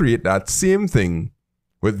trying to create that same thing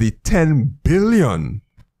with the 10 billion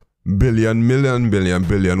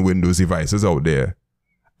Windows devices out there.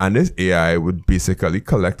 And this AI would basically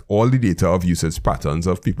collect all the data of usage patterns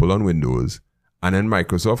of people on Windows. And then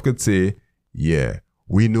Microsoft could say, yeah,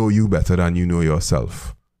 we know you better than you know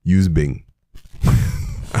yourself. Use Bing.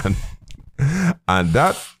 and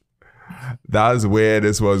that's where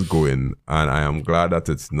this was going. And I am glad that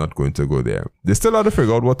it's not going to go there. They still have to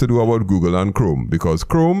figure out what to do about Google and Chrome, because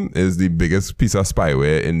Chrome is the biggest piece of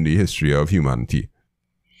spyware in the history of humanity.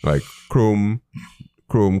 Like Chrome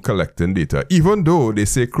collecting data. Even though they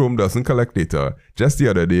say Chrome doesn't collect data, just the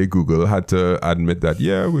other day Google had to admit that,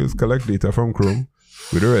 yeah, we'll collect data from Chrome.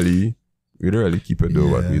 We don't really keep it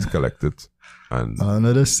though, but we'll collect it. And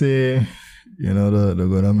another say, you know, they're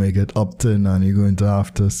gonna make it opt-in and you're going to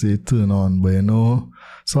have to say turn on. But you know,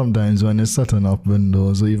 sometimes when you're setting up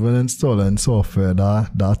Windows or even installing software,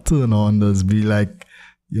 that turn on does be like,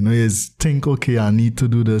 you know, you think, okay, I need to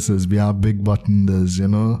do this, is be a big button, does, you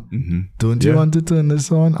know. Don't you want to turn this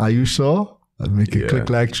on? Are you sure? I'll make it click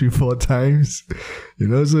like 3-4 times. You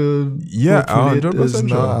know, so yeah, 100%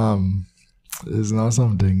 sure. It's not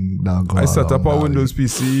something that goes. I set up a Windows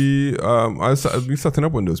PC. I've been setting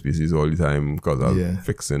up Windows PCs all the time because I'm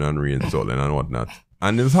fixing and reinstalling and whatnot.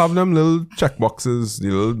 And they'll have them little checkboxes, the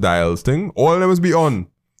little dials thing. All of them must be on.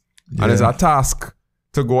 And it's a task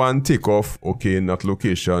to go and take off, okay, not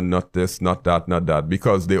location, not this, not that, not that.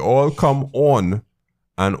 Because they all come on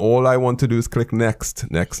and all I want to do is click next.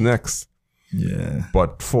 Yeah.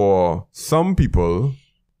 But for some people,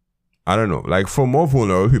 I don't know, like for more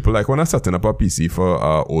vulnerable people, like when I'm setting up a PC for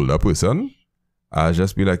an older person, I'll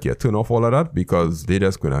just be like, yeah, turn off all of that, because they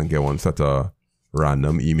just gonna get one set of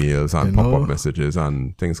random emails and pop-up messages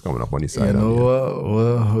and things coming up on the side. You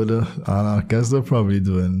know, I guess they're probably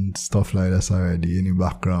doing stuff like this already in the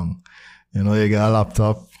background. You know, you get a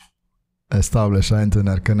laptop, establish an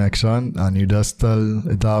internet connection, and you just tell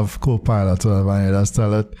it have Copilot or whatever, and you just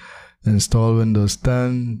tell it, install Windows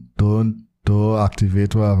 10, don't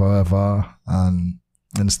activate whatever, and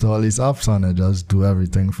install these apps and it just do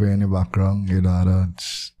everything for you in the background. You don't have to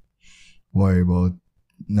worry about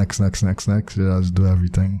next. You just do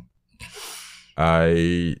everything.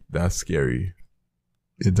 That's scary.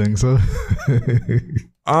 You think so?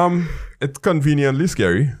 It's conveniently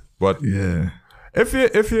scary, but yeah. If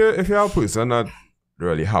you're a person that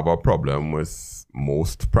really have a problem with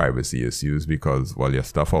most privacy issues because your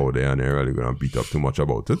stuff out there and you're really gonna beat up too much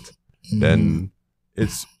about it, then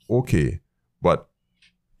it's okay. But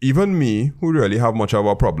even me, who really have much of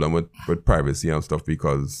a problem with privacy and stuff,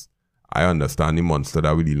 because I understand the monster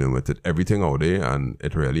that we're dealing with, everything out there, and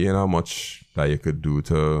it really ain't much that you could do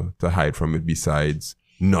to hide from it besides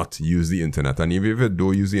not use the internet. And even if you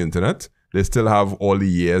do use the internet, they still have all the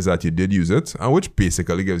years that you did use it, and which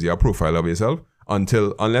basically gives you a profile of yourself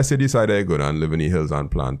unless you decide that you're going to live in the hills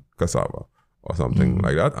and plant cassava or something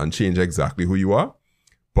like that and change exactly who you are.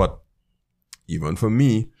 But even for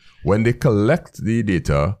me, when they collect the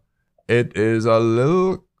data, it is a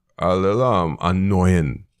little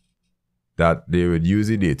annoying that they would use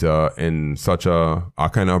the data in such a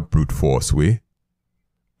kind of brute force way.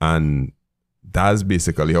 And that's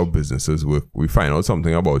basically how businesses work. We find out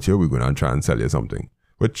something about you, we're going to try and sell you something,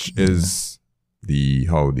 which is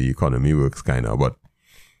how the economy works, kind of. But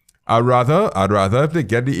I'd rather if they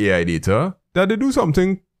get the AI data, that they do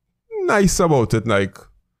something nice about it. Like,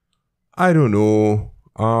 I don't know,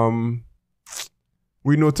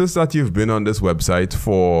 we noticed that you've been on this website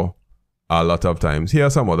for a lot of times. Here are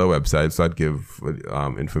some other websites that give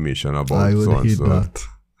information about I would so and hate so. that.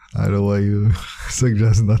 I don't know why you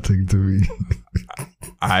suggest nothing to me.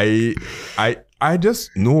 I just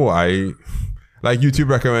know like YouTube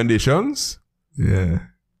recommendations. Yeah.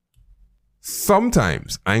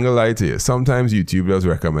 Sometimes, I ain't gonna lie to you, sometimes YouTube does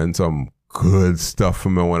recommend some good stuff for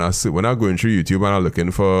me when I'm going through YouTube and I'm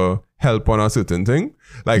looking for help on a certain thing.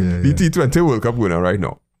 Like the T20 World Cup going on right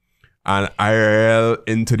now. And I real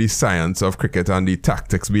into the science of cricket and the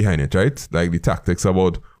tactics behind it, right? Like the tactics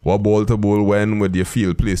about what ball to bowl when with your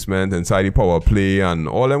field placement inside the power play and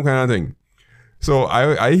all them kind of thing. So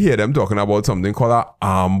I hear them talking about something called an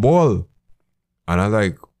arm ball. And I'm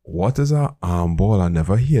like, what is an arm ball? I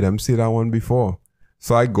never hear them say that one before.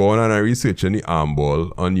 So I go on and I research the arm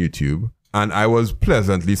ball on YouTube. And I was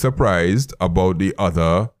pleasantly surprised about the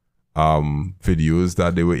other videos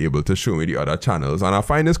that they were able to show me, the other channels. And I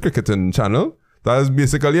find this cricketing channel that is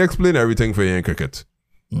basically explain everything for you in cricket.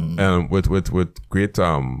 With great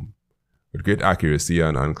accuracy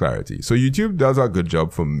and clarity. So YouTube does a good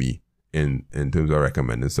job for me in terms of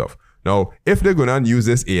recommending stuff. Now, if they're gonna use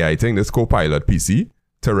this AI thing, this Copilot PC,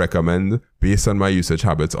 to recommend based on my usage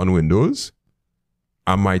habits on Windows,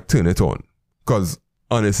 I might turn it on. Because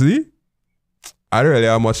honestly, I don't really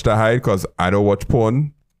have much to hide because I don't watch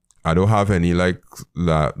porn. I don't have any like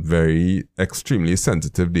that very extremely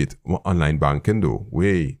sensitive data. Well, online banking though.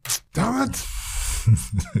 Wait. Damn it.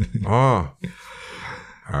 Oh.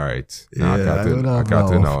 Alright. Yeah, I can't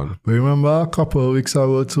turn on. But remember a couple of weeks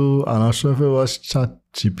ago too, I'm not sure if it was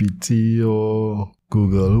ChatGPT or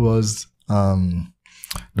Google who was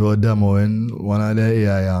they were demoing one of their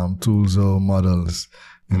AI tools or models.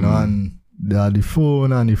 You know, and they had the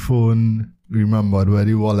phone remembered where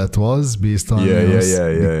the wallet was based on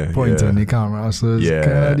the point on the camera. So it's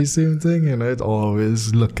kind of the same thing, you know, it's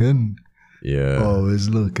always looking. Yeah. Always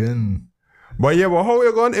looking. But how are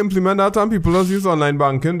you going to implement that and people just use online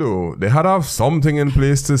banking though? They had to have something in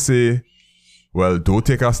place to say, well, don't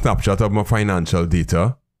take a snapshot of my financial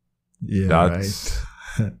data. Yeah, that's,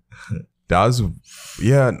 right. That's,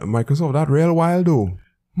 Microsoft, that real wild though.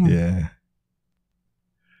 Yeah.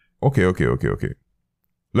 Okay.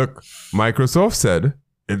 Look, Microsoft said,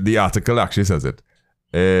 the article actually says it.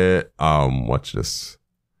 Watch this.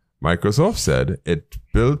 Microsoft said it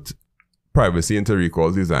built privacy into recall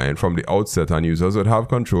design from the outset, and users would have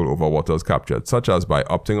control over what was captured, such as by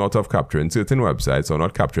opting out of capturing certain websites or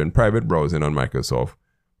not capturing private browsing on Microsoft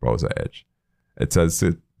Browser Edge. It says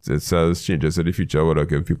changes to the feature would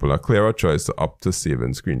give people a clearer choice to opt to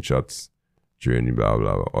saving screenshots during blah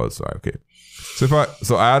blah blah. Also, okay.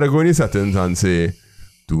 So I had to go in the settings and say,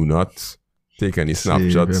 do not take any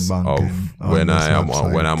snapshots of when I'm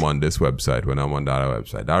on this website, when I'm on that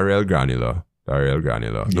website. That real granular.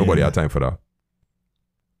 Nobody had time for that.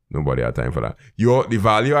 The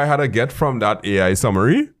value I had to get from that AI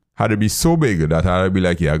summary had to be so big that I had to be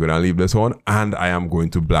like, I'm gonna leave this one and I am going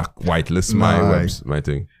to whitelist my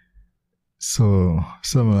thing. So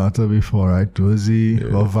similar to before, right?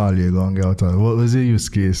 What value you gonna get out of it? What was the use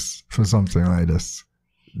case for something like this?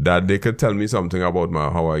 That they could tell me something about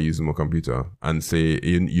how I use my computer and say,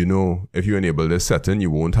 you know, if you enable this setting, you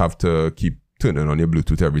won't have to keep turning on your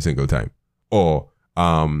Bluetooth every single time. Or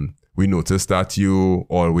We noticed that you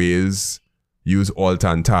always use Alt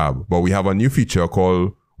and Tab, but we have a new feature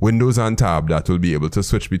called Windows and Tab that will be able to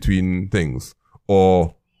switch between things.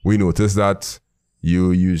 Or we noticed that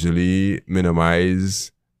you usually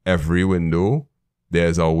minimize every window.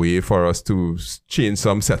 There's a way for us to change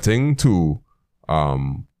some setting to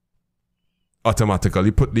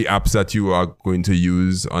automatically put the apps that you are going to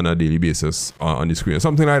use on a daily basis on the screen, or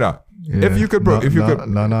something like that. Yeah. If you could,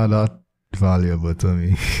 none of that valuable to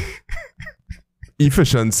me.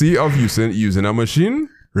 Efficiency of using a machine,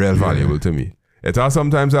 real valuable to me. It has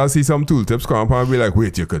sometimes I'll see some tooltips come up and I'll be like,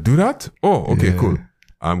 wait, you could do that? Oh, okay, cool.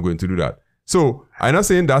 I'm going to do that. So I'm not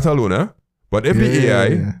saying that alone, but if the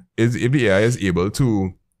AI is able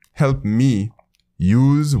to help me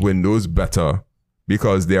use Windows better,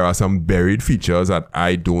 because there are some buried features that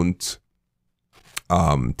I don't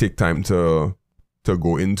take time to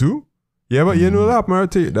go into. Yeah, but you know that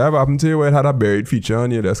happened to you where it had a buried feature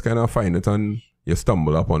and you just kind of find it and you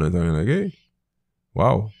stumble upon it and you're like, hey,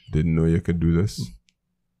 wow, didn't know you could do this.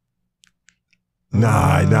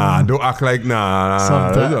 Nah, don't act like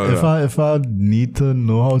If I need to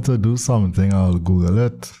know how to do something, I'll Google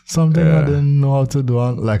it. Something I didn't know how to do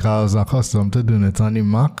like I was accustomed to doing it on the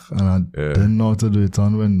Mac and I didn't know how to do it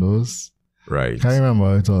on Windows. Right. Can't remember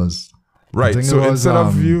how it was. Right. So instead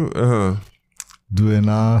of you doing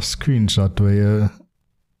a screenshot where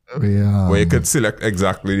you could select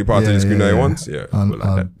exactly the part of the screen that you want. Yeah. And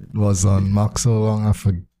I was on Mac so long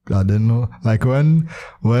I didn't know. Like when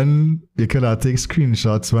you could take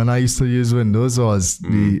screenshots, when I used to use Windows was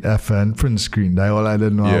the FN print screen. That's all I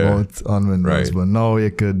didn't know about on Windows. Right. But now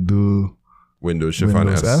you could do Windows Shift and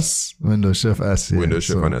S. Windows Shift S. Windows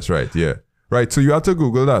Shift and S, right, yeah. Right, so you have to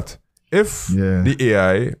Google that. If the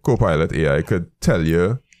AI, Copilot AI, could tell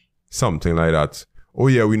you something like that. Oh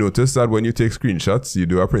yeah, we noticed that when you take screenshots, you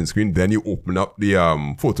do a print screen, then you open up the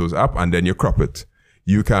Photos app and then you crop it.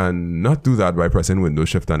 You can not do that by pressing Windows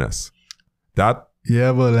Shift and S. That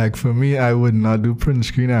but like for me, I would not do print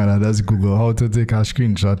screen and I just Google how to take a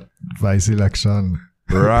screenshot by selection.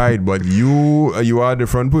 Right, but you are a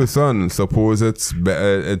different person. Suppose it's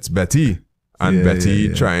Betty and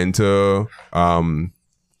Betty trying to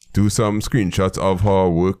do some screenshots of her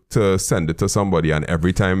work to send it to somebody, and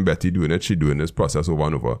every time Betty doing it, she doing this process over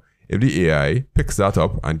and over. If the AI picks that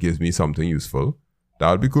up and gives me something useful,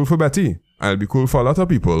 that would be cool for Betty. And it'll be cool for a lot of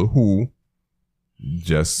people who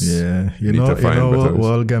just you know what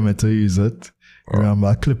will get me to use it?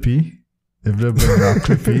 Remember Clippy? If they bring that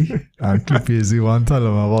Clippy and Clippy is the one telling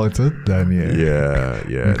them about it, then yeah.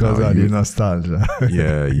 Because of the nostalgia.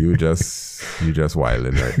 Yeah, you just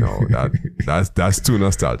wilding right now. That's too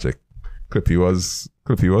nostalgic. Clippy was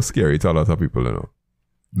scary to a lot of people, you know.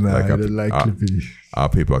 Nah, I didn't like Clippy. A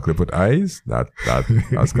paperclip with eyes.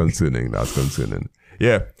 That's concerning. That's concerning.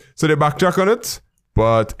 Yeah. So they backtrack on it.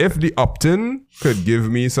 But if the opt-in could give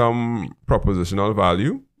me some propositional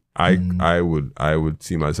value, I would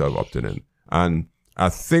see myself opting in. And I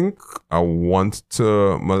think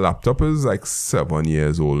my laptop is like 7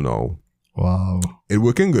 years old now. Wow. It's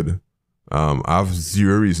working good. I have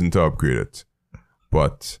zero reason to upgrade it.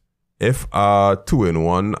 But if a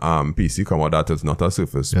 2-in-1 PC come out that is not a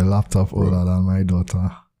Surface. Your laptop older than my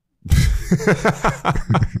daughter.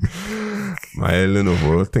 My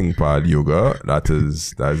Lenovo ThinkPad Yoga, that's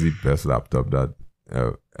the best laptop that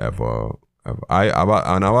ever. I have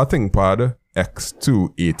a ThinkPad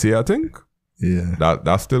X280, I think. Yeah.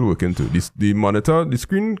 That's still working too. The monitor, the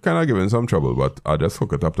screen kind of giving some trouble, but I just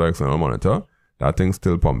hook it up to external monitor. That thing's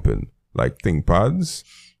still pumping. Like ThinkPads,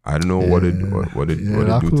 I don't know what it do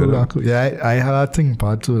to them. Cool. Yeah, I had a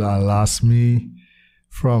ThinkPad too that last me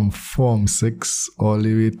from Form 6 all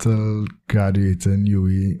the way till graduating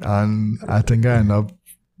UE, and I think I end up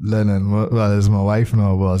learning. Well, it's my wife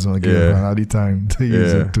now, but I was going to give her the time to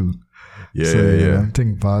use it too.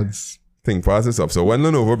 ThinkPads is up. So when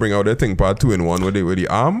Lenovo bring out their ThinkPad 2-in-1 with the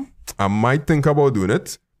ARM, I might think about doing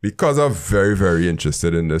it because I'm very, very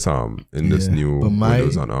interested in this this new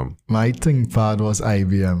Windows on ARM. My ThinkPad was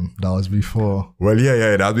IBM. That was before. Well,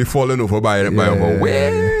 that's before Lenovo by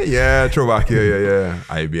over. Yeah, throwback here, yeah.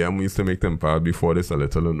 IBM used to make ThinkPad before this a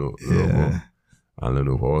little Lenovo. And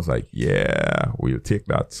Lenovo was like, yeah, we'll take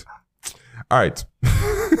that. All right.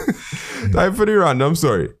 Time for the random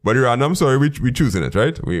story. But the random story, we choosing it,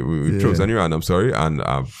 right? We chosen the random story, and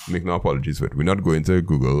make no apologies for it. We're not going to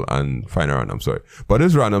Google and find a random story. But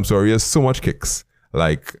this random story has so much kicks.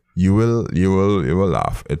 Like you will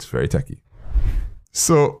laugh. It's very techy.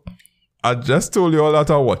 So I just told you all that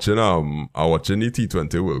I'm watching the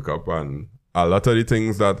T20 World Cup, and a lot of the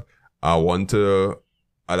things that I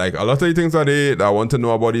like a lot of the things that I want to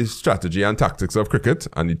know about the strategy and tactics of cricket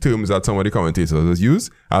and the terms that some of the commentators use,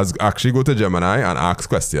 as actually go to Gemini and ask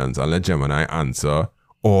questions and let Gemini answer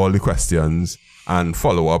all the questions and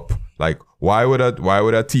follow up. Like, why would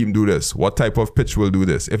a team do this? What type of pitch will do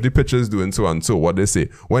this? If the pitch is doing so and so, what they say.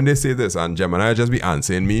 When they say this, and Gemini just be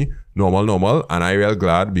answering me normal, and I real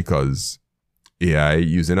glad because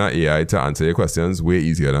using an AI to answer your questions way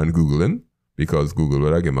easier than Googling, because Google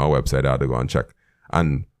would have given me a website I had to go and check.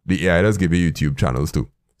 And the AI does give you YouTube channels too.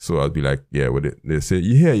 So I'll be like, yeah, would it? They say,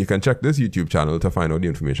 yeah, you can check this YouTube channel to find out the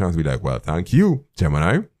information. I'll be like, well, thank you,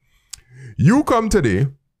 Gemini. You come today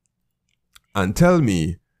and tell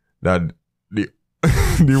me that the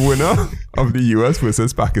winner of the US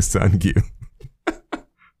versus Pakistan game,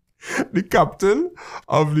 the captain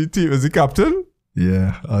of the team, is the captain?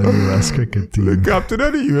 Yeah, of the US cricket team. The captain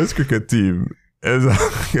of the US cricket team is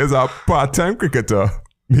a part-time cricketer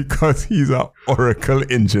because he's an Oracle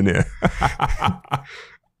engineer.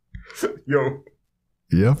 Yo.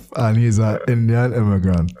 Yep, and he's an Indian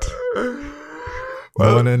immigrant.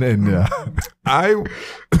 Born in India.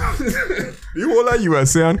 The whole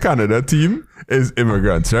USA and Canada team is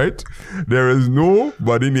immigrants, right? There is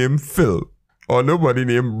nobody named Phil or nobody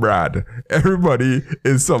named Brad. Everybody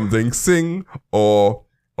is something Singh or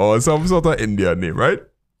some sort of Indian name, right?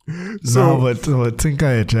 So, no, but think of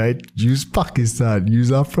it, right? Use Pakistan. Use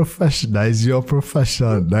a professionalize your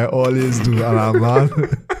profession. I always do. And a man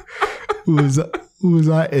who's an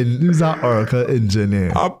Oracle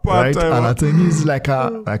engineer, right? And I think he's like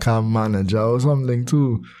a manager or something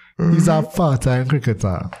too. He's a part-time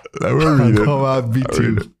cricketer. Let me read it. Come and beat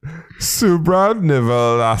you. Subrad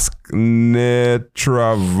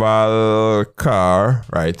Netravalkar,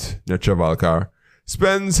 right? Netravalkar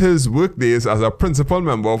spends his workdays as a principal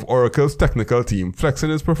member of Oracle's technical team,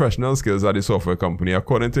 flexing his professional skills at the software company,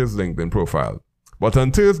 according to his LinkedIn profile. But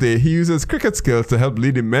on Thursday, he uses cricket skills to help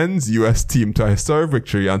lead the men's US team to a historic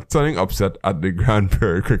victory and stunning upset at the Grand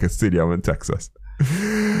Prairie Cricket Stadium in Texas.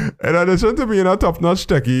 In addition to being a top-notch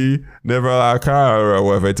techie, Nevalakar, or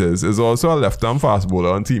whatever it is also a left-arm fast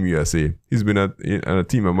bowler on Team USA. He's been a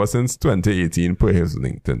team member since 2018 per his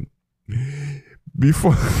LinkedIn.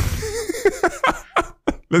 Before...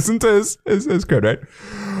 Listen to his credit, right?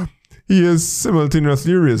 He is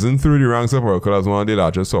simultaneously risen through the ranks of Oracle as one of the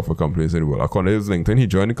largest software companies in the world. According to his LinkedIn, he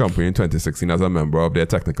joined the company in 2016 as a member of their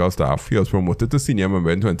technical staff. He was promoted to senior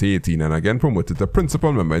member in 2018 and again promoted to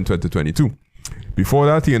principal member in 2022. Before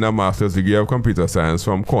that, he earned a master's degree of computer science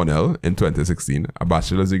from Cornell in 2016, a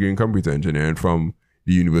bachelor's degree in computer engineering from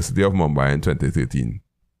the University of Mumbai in 2013.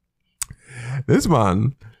 This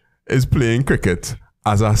man is playing cricket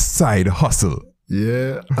as a side hustle.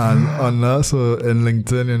 Yeah, and so in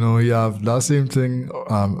LinkedIn, you have that same thing.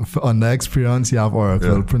 On the experience, you have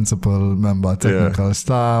Oracle principal member, technical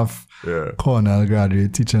staff, Cornell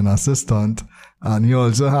graduate, teaching assistant, and he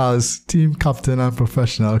also has team captain and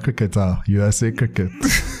professional cricketer, USA Cricket,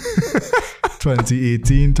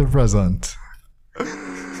 2018 to present.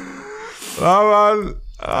 Oh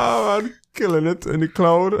man, killing it in the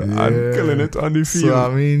cloud and killing it on the field. So I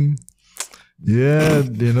mean. Yeah,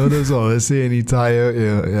 there's always say anytime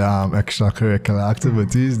extracurricular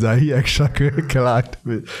activities, that he extracurricular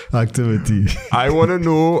activity. I wanna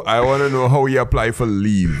know how he apply for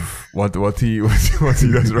leave. What he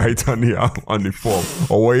does write on the form,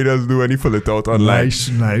 or what he does do when he fill it out online.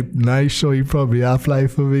 Nice show he probably apply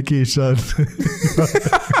for vacation.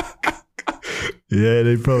 Yeah,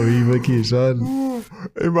 they probably vacation.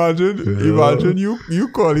 Imagine you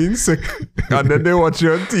calling sick and then they watch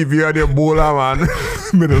you on TV and you bowler man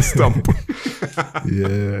middle stump.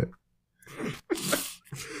 Yeah.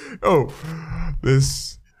 Oh,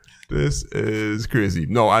 this is crazy.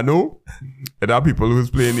 No, I know there are people who's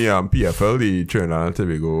playing the PFL, the Trinidad and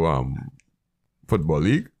Tobago football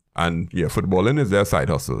league. And footballing is their side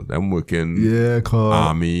hustle. Them working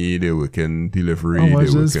army, they working delivery. How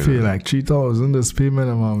much does pay? Like 3,000 just pay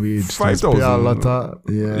minimum wage. 5,000.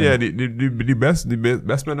 The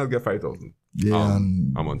best men get 5,000. Yeah,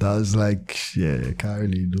 and that's like you can't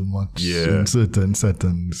really do much in certain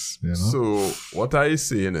settings, So what I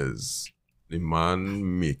saying is the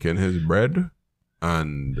man making his bread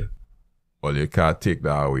and all you can't take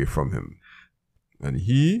that away from him. And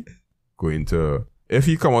he going to, if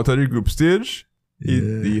he come out of the group stage,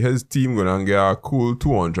 his team gonna get a cool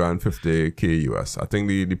 $250K US. I think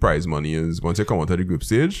the prize money is, once you come out of the group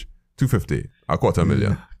stage, $250,000,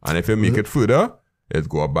 $250,000. And if you make it further, it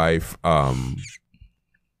go up by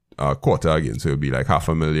a quarter again. So it'll be like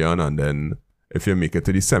 $500,000. And then if you make it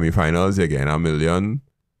to the semifinals, you get $1 million.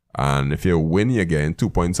 And if you win, you get 2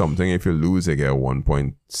 point something. If you lose, you get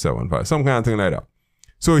 1.75. Some kind of thing like that.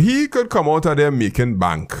 So he could come out of there making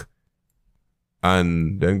bank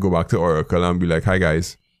and then go back to Oracle and be like, hi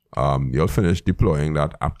guys, you'll finish deploying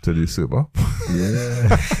that app to the server.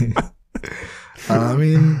 Yeah. I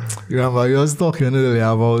mean, remember you was talking earlier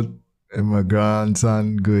about immigrants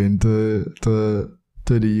and going to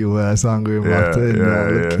the US and going back to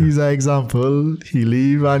India. He's an example. He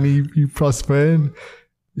leave and he prospering.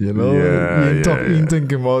 You know, he ain't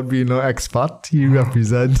thinking about being an expat. He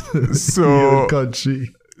represents the country.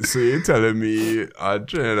 So you're telling me a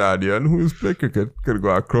Trinidadian who's played cricket could go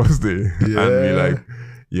across there and be like,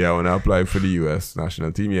 yeah, when I applied for the US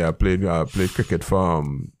national team, I played cricket for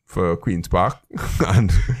Queen's Park and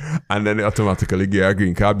then they automatically get a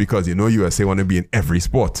green card because USA want to be in every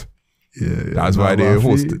sport. That's why they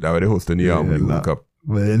host the World Cup.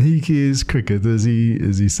 But in his case, cricket is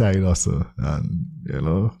his side also, and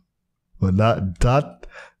but that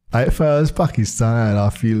if I was Pakistan,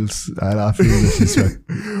 I'd feel disrespect.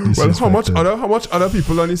 Well, how much other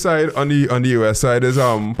people on the side on the US side is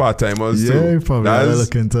part timers too? Yeah, probably gotta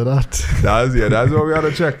look into that. That's what we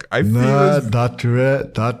gotta check. I feel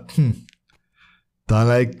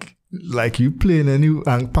that like you playing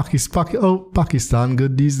and Pakistan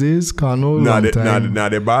good these days?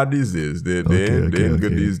 They're bad these days. They ain't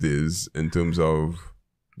good these days in terms of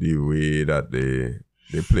the way that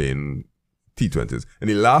they playing T20s. In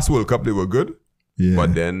the last World Cup they were good,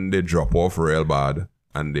 but then they drop off real bad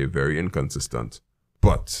and they're very inconsistent.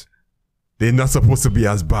 But they're not supposed to be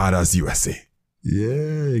as bad as USA.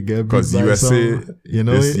 Yeah, you get because USA,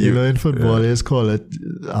 in football, they call it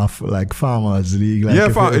like Farmers League. Like the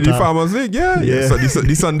Farmers League, So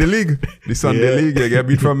the Sunday League, League, you get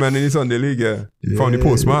beat from man in the Sunday League, from the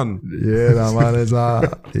postman. Yeah, that man is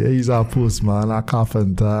he's a postman, a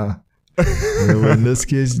carpenter. In this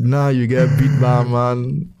case, now you get beat by a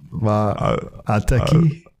man, by a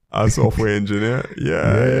techie, a software engineer.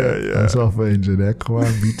 Yeah. A software engineer come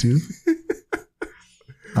and beat you.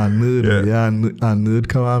 A nerd, a nerd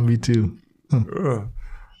come and beat you.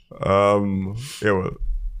 Well,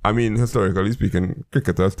 I mean, historically speaking,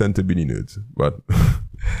 cricketers tend to be the nerds, but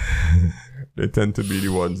they tend to be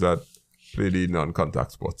the ones that play the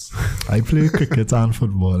non-contact sports. I play cricket and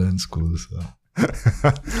football in school, so.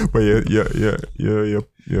 But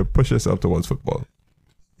you push yourself towards football.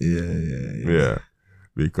 Yeah.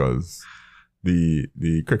 Because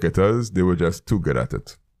the cricketers, they were just too good at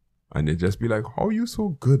it. And they just be like, how are you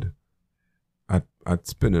so good at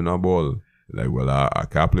spinning a ball? Like, well, I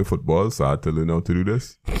can't play football, so I had to learn how to do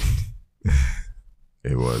this.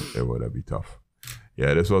 It would be tough.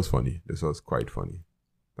 Yeah, this was funny. This was quite funny.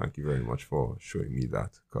 Thank you very much for showing me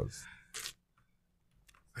that, because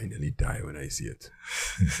I nearly die when I see it.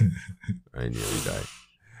 I nearly die.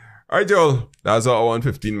 All right, y'all. That's our hour and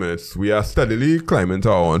 15 minutes. We are steadily climbing to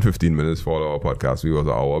our hour and 15 minutes for our podcast. We was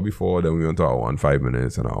an hour before, then we went to hour and 5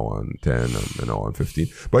 minutes, and hour and 10, and an hour and 15.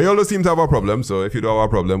 But y'all don't seem to have a problem. So if you do have a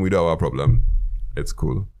problem, we do have a problem. It's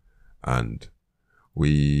cool. And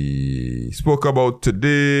we spoke about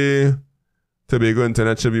today. Tobago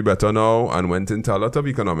internet should be better now, and went into a lot of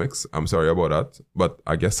economics. I'm sorry about that. But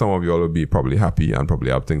I guess some of y'all will be probably happy and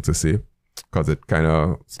probably have things to say, because it kind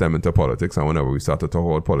of stem into politics. And whenever we start to talk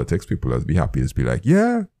about politics, people will be happy. Just be like,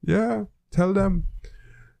 yeah, tell them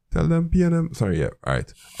PNM. Sorry, yeah, all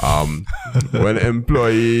right. When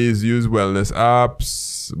employees use wellness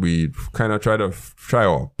apps, we kind of try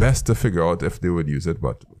our best to figure out if they would use it,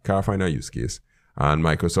 but can't find a use case. And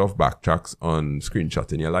Microsoft backtracks on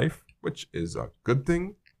screenshotting your life, which is a good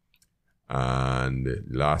thing. And the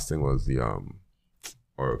last thing was the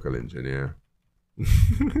Oracle engineer.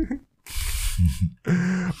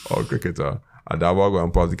 Or cricketer. And that will go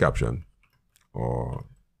and pause the caption. Or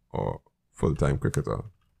full-time cricketer.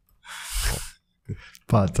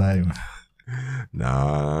 Part-time.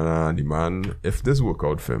 Nah, the man, if this work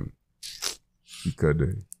out for him, he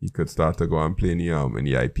could start to go and play in the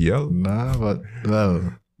IPL. Nah, but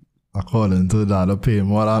well, according to that, they pay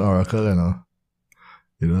more than Oracle, you know.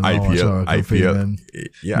 You don't know IPL.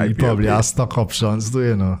 Yeah, he IPL probably has stock options too,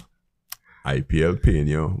 you know. IPL paying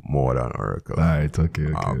you more than Oracle. Right,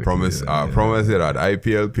 okay. I promise you that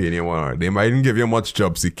IPL paying you more than Oracle. They mightn't give you much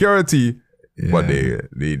job security, but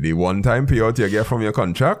the one-time payout you get from your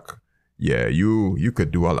contract, yeah, you could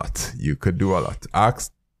do a lot. You could do a lot.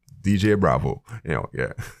 Ask DJ Bravo.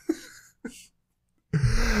 Yeah.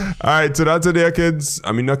 Alright, so that's it there, kids.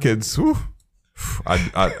 I mean, not kids. Whew.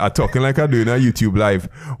 I talking like I doing a YouTube live.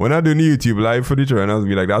 When I do the YouTube live for the children, I'll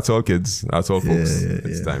be like, that's all kids. That's all folks.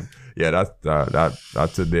 It's time. yeah,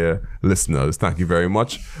 that's it there, listeners. Thank you very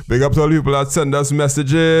much. Big up to all the people that send us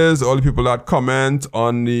messages, all the people that comment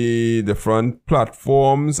on the different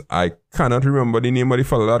platforms. I cannot remember the name of the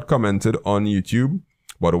fellow that commented on YouTube,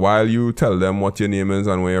 but while you tell them what your name is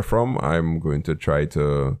and where you're from, I'm going to try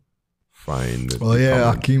to find it. Oh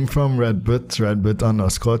yeah, Akeem from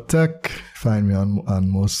Redbit_tech. Find me on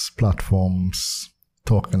most platforms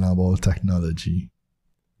talking about technology.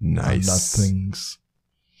 Nice.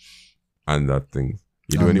 And that things.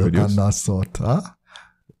 You do any videos? And that sort. Huh?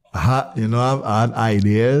 I've had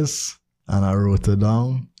ideas and I wrote it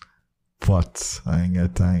down, but I ain't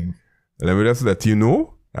got time. Let me just let you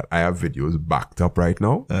know that I have videos backed up right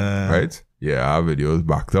now. Right? Yeah, I have videos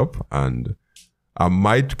backed up, and I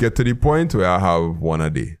might get to the point where I have one a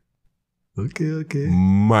day. Okay.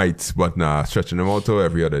 Might, but nah, stretching them out to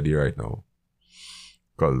every other day right now.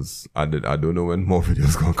 Because I don't know when more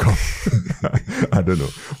videos gonna come. I don't know.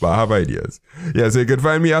 But I have ideas. Yeah, so you can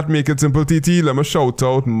find me at makeITsimpleTT. Let me shout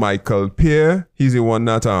out Michael Pierre. He's the one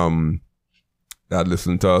that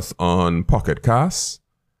listened to us on Pocket Cast.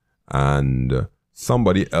 And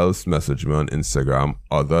somebody else messaged me on Instagram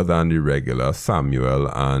other than the regular Samuel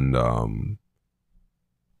and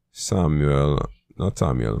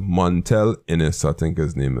Montel Innes, I think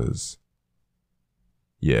his name is.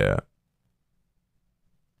 Yeah.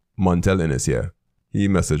 Montel Innes, yeah. He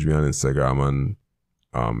messaged me on Instagram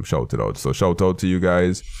and shouted out. So shout out to you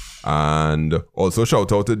guys. And also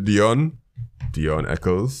shout out to Dion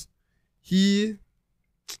Eccles. He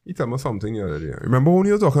told me something the other day. Remember when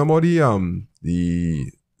you were talking about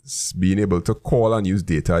the being able to call and use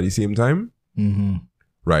data at the same time? Mm-hmm.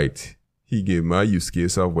 Right. He gave me a use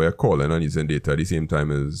case of where calling and using data at the same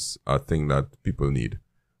time is a thing that people need,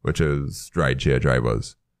 which is rideshare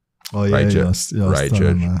drivers. Oh yeah,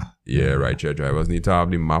 rideshare drivers need to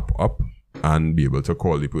have the map up and be able to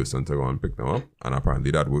call the person to go and pick them up. And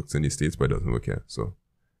apparently that works in the States, but it doesn't work here. So,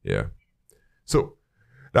 yeah. So,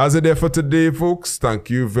 that's it there for today, folks. Thank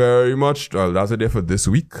you very much. Well, that's it there for this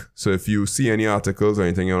week. So if you see any articles or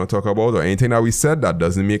anything you want to talk about or anything that we said that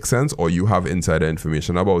doesn't make sense or you have insider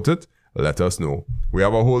information about it, let us know. We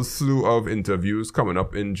have a whole slew of interviews coming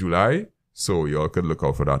up in July, so y'all could look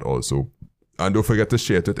out for that also. And don't forget to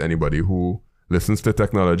share it with anybody who listens to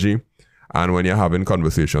technology. And when you're having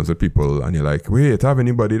conversations with people and you're like, wait, have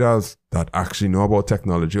anybody that actually know about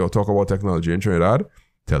technology or talk about technology in Trinidad?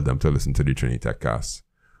 Tell them to listen to the Trinity Tech Cast.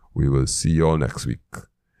 We will see you all next week.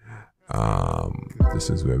 This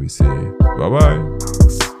is where we say bye-bye.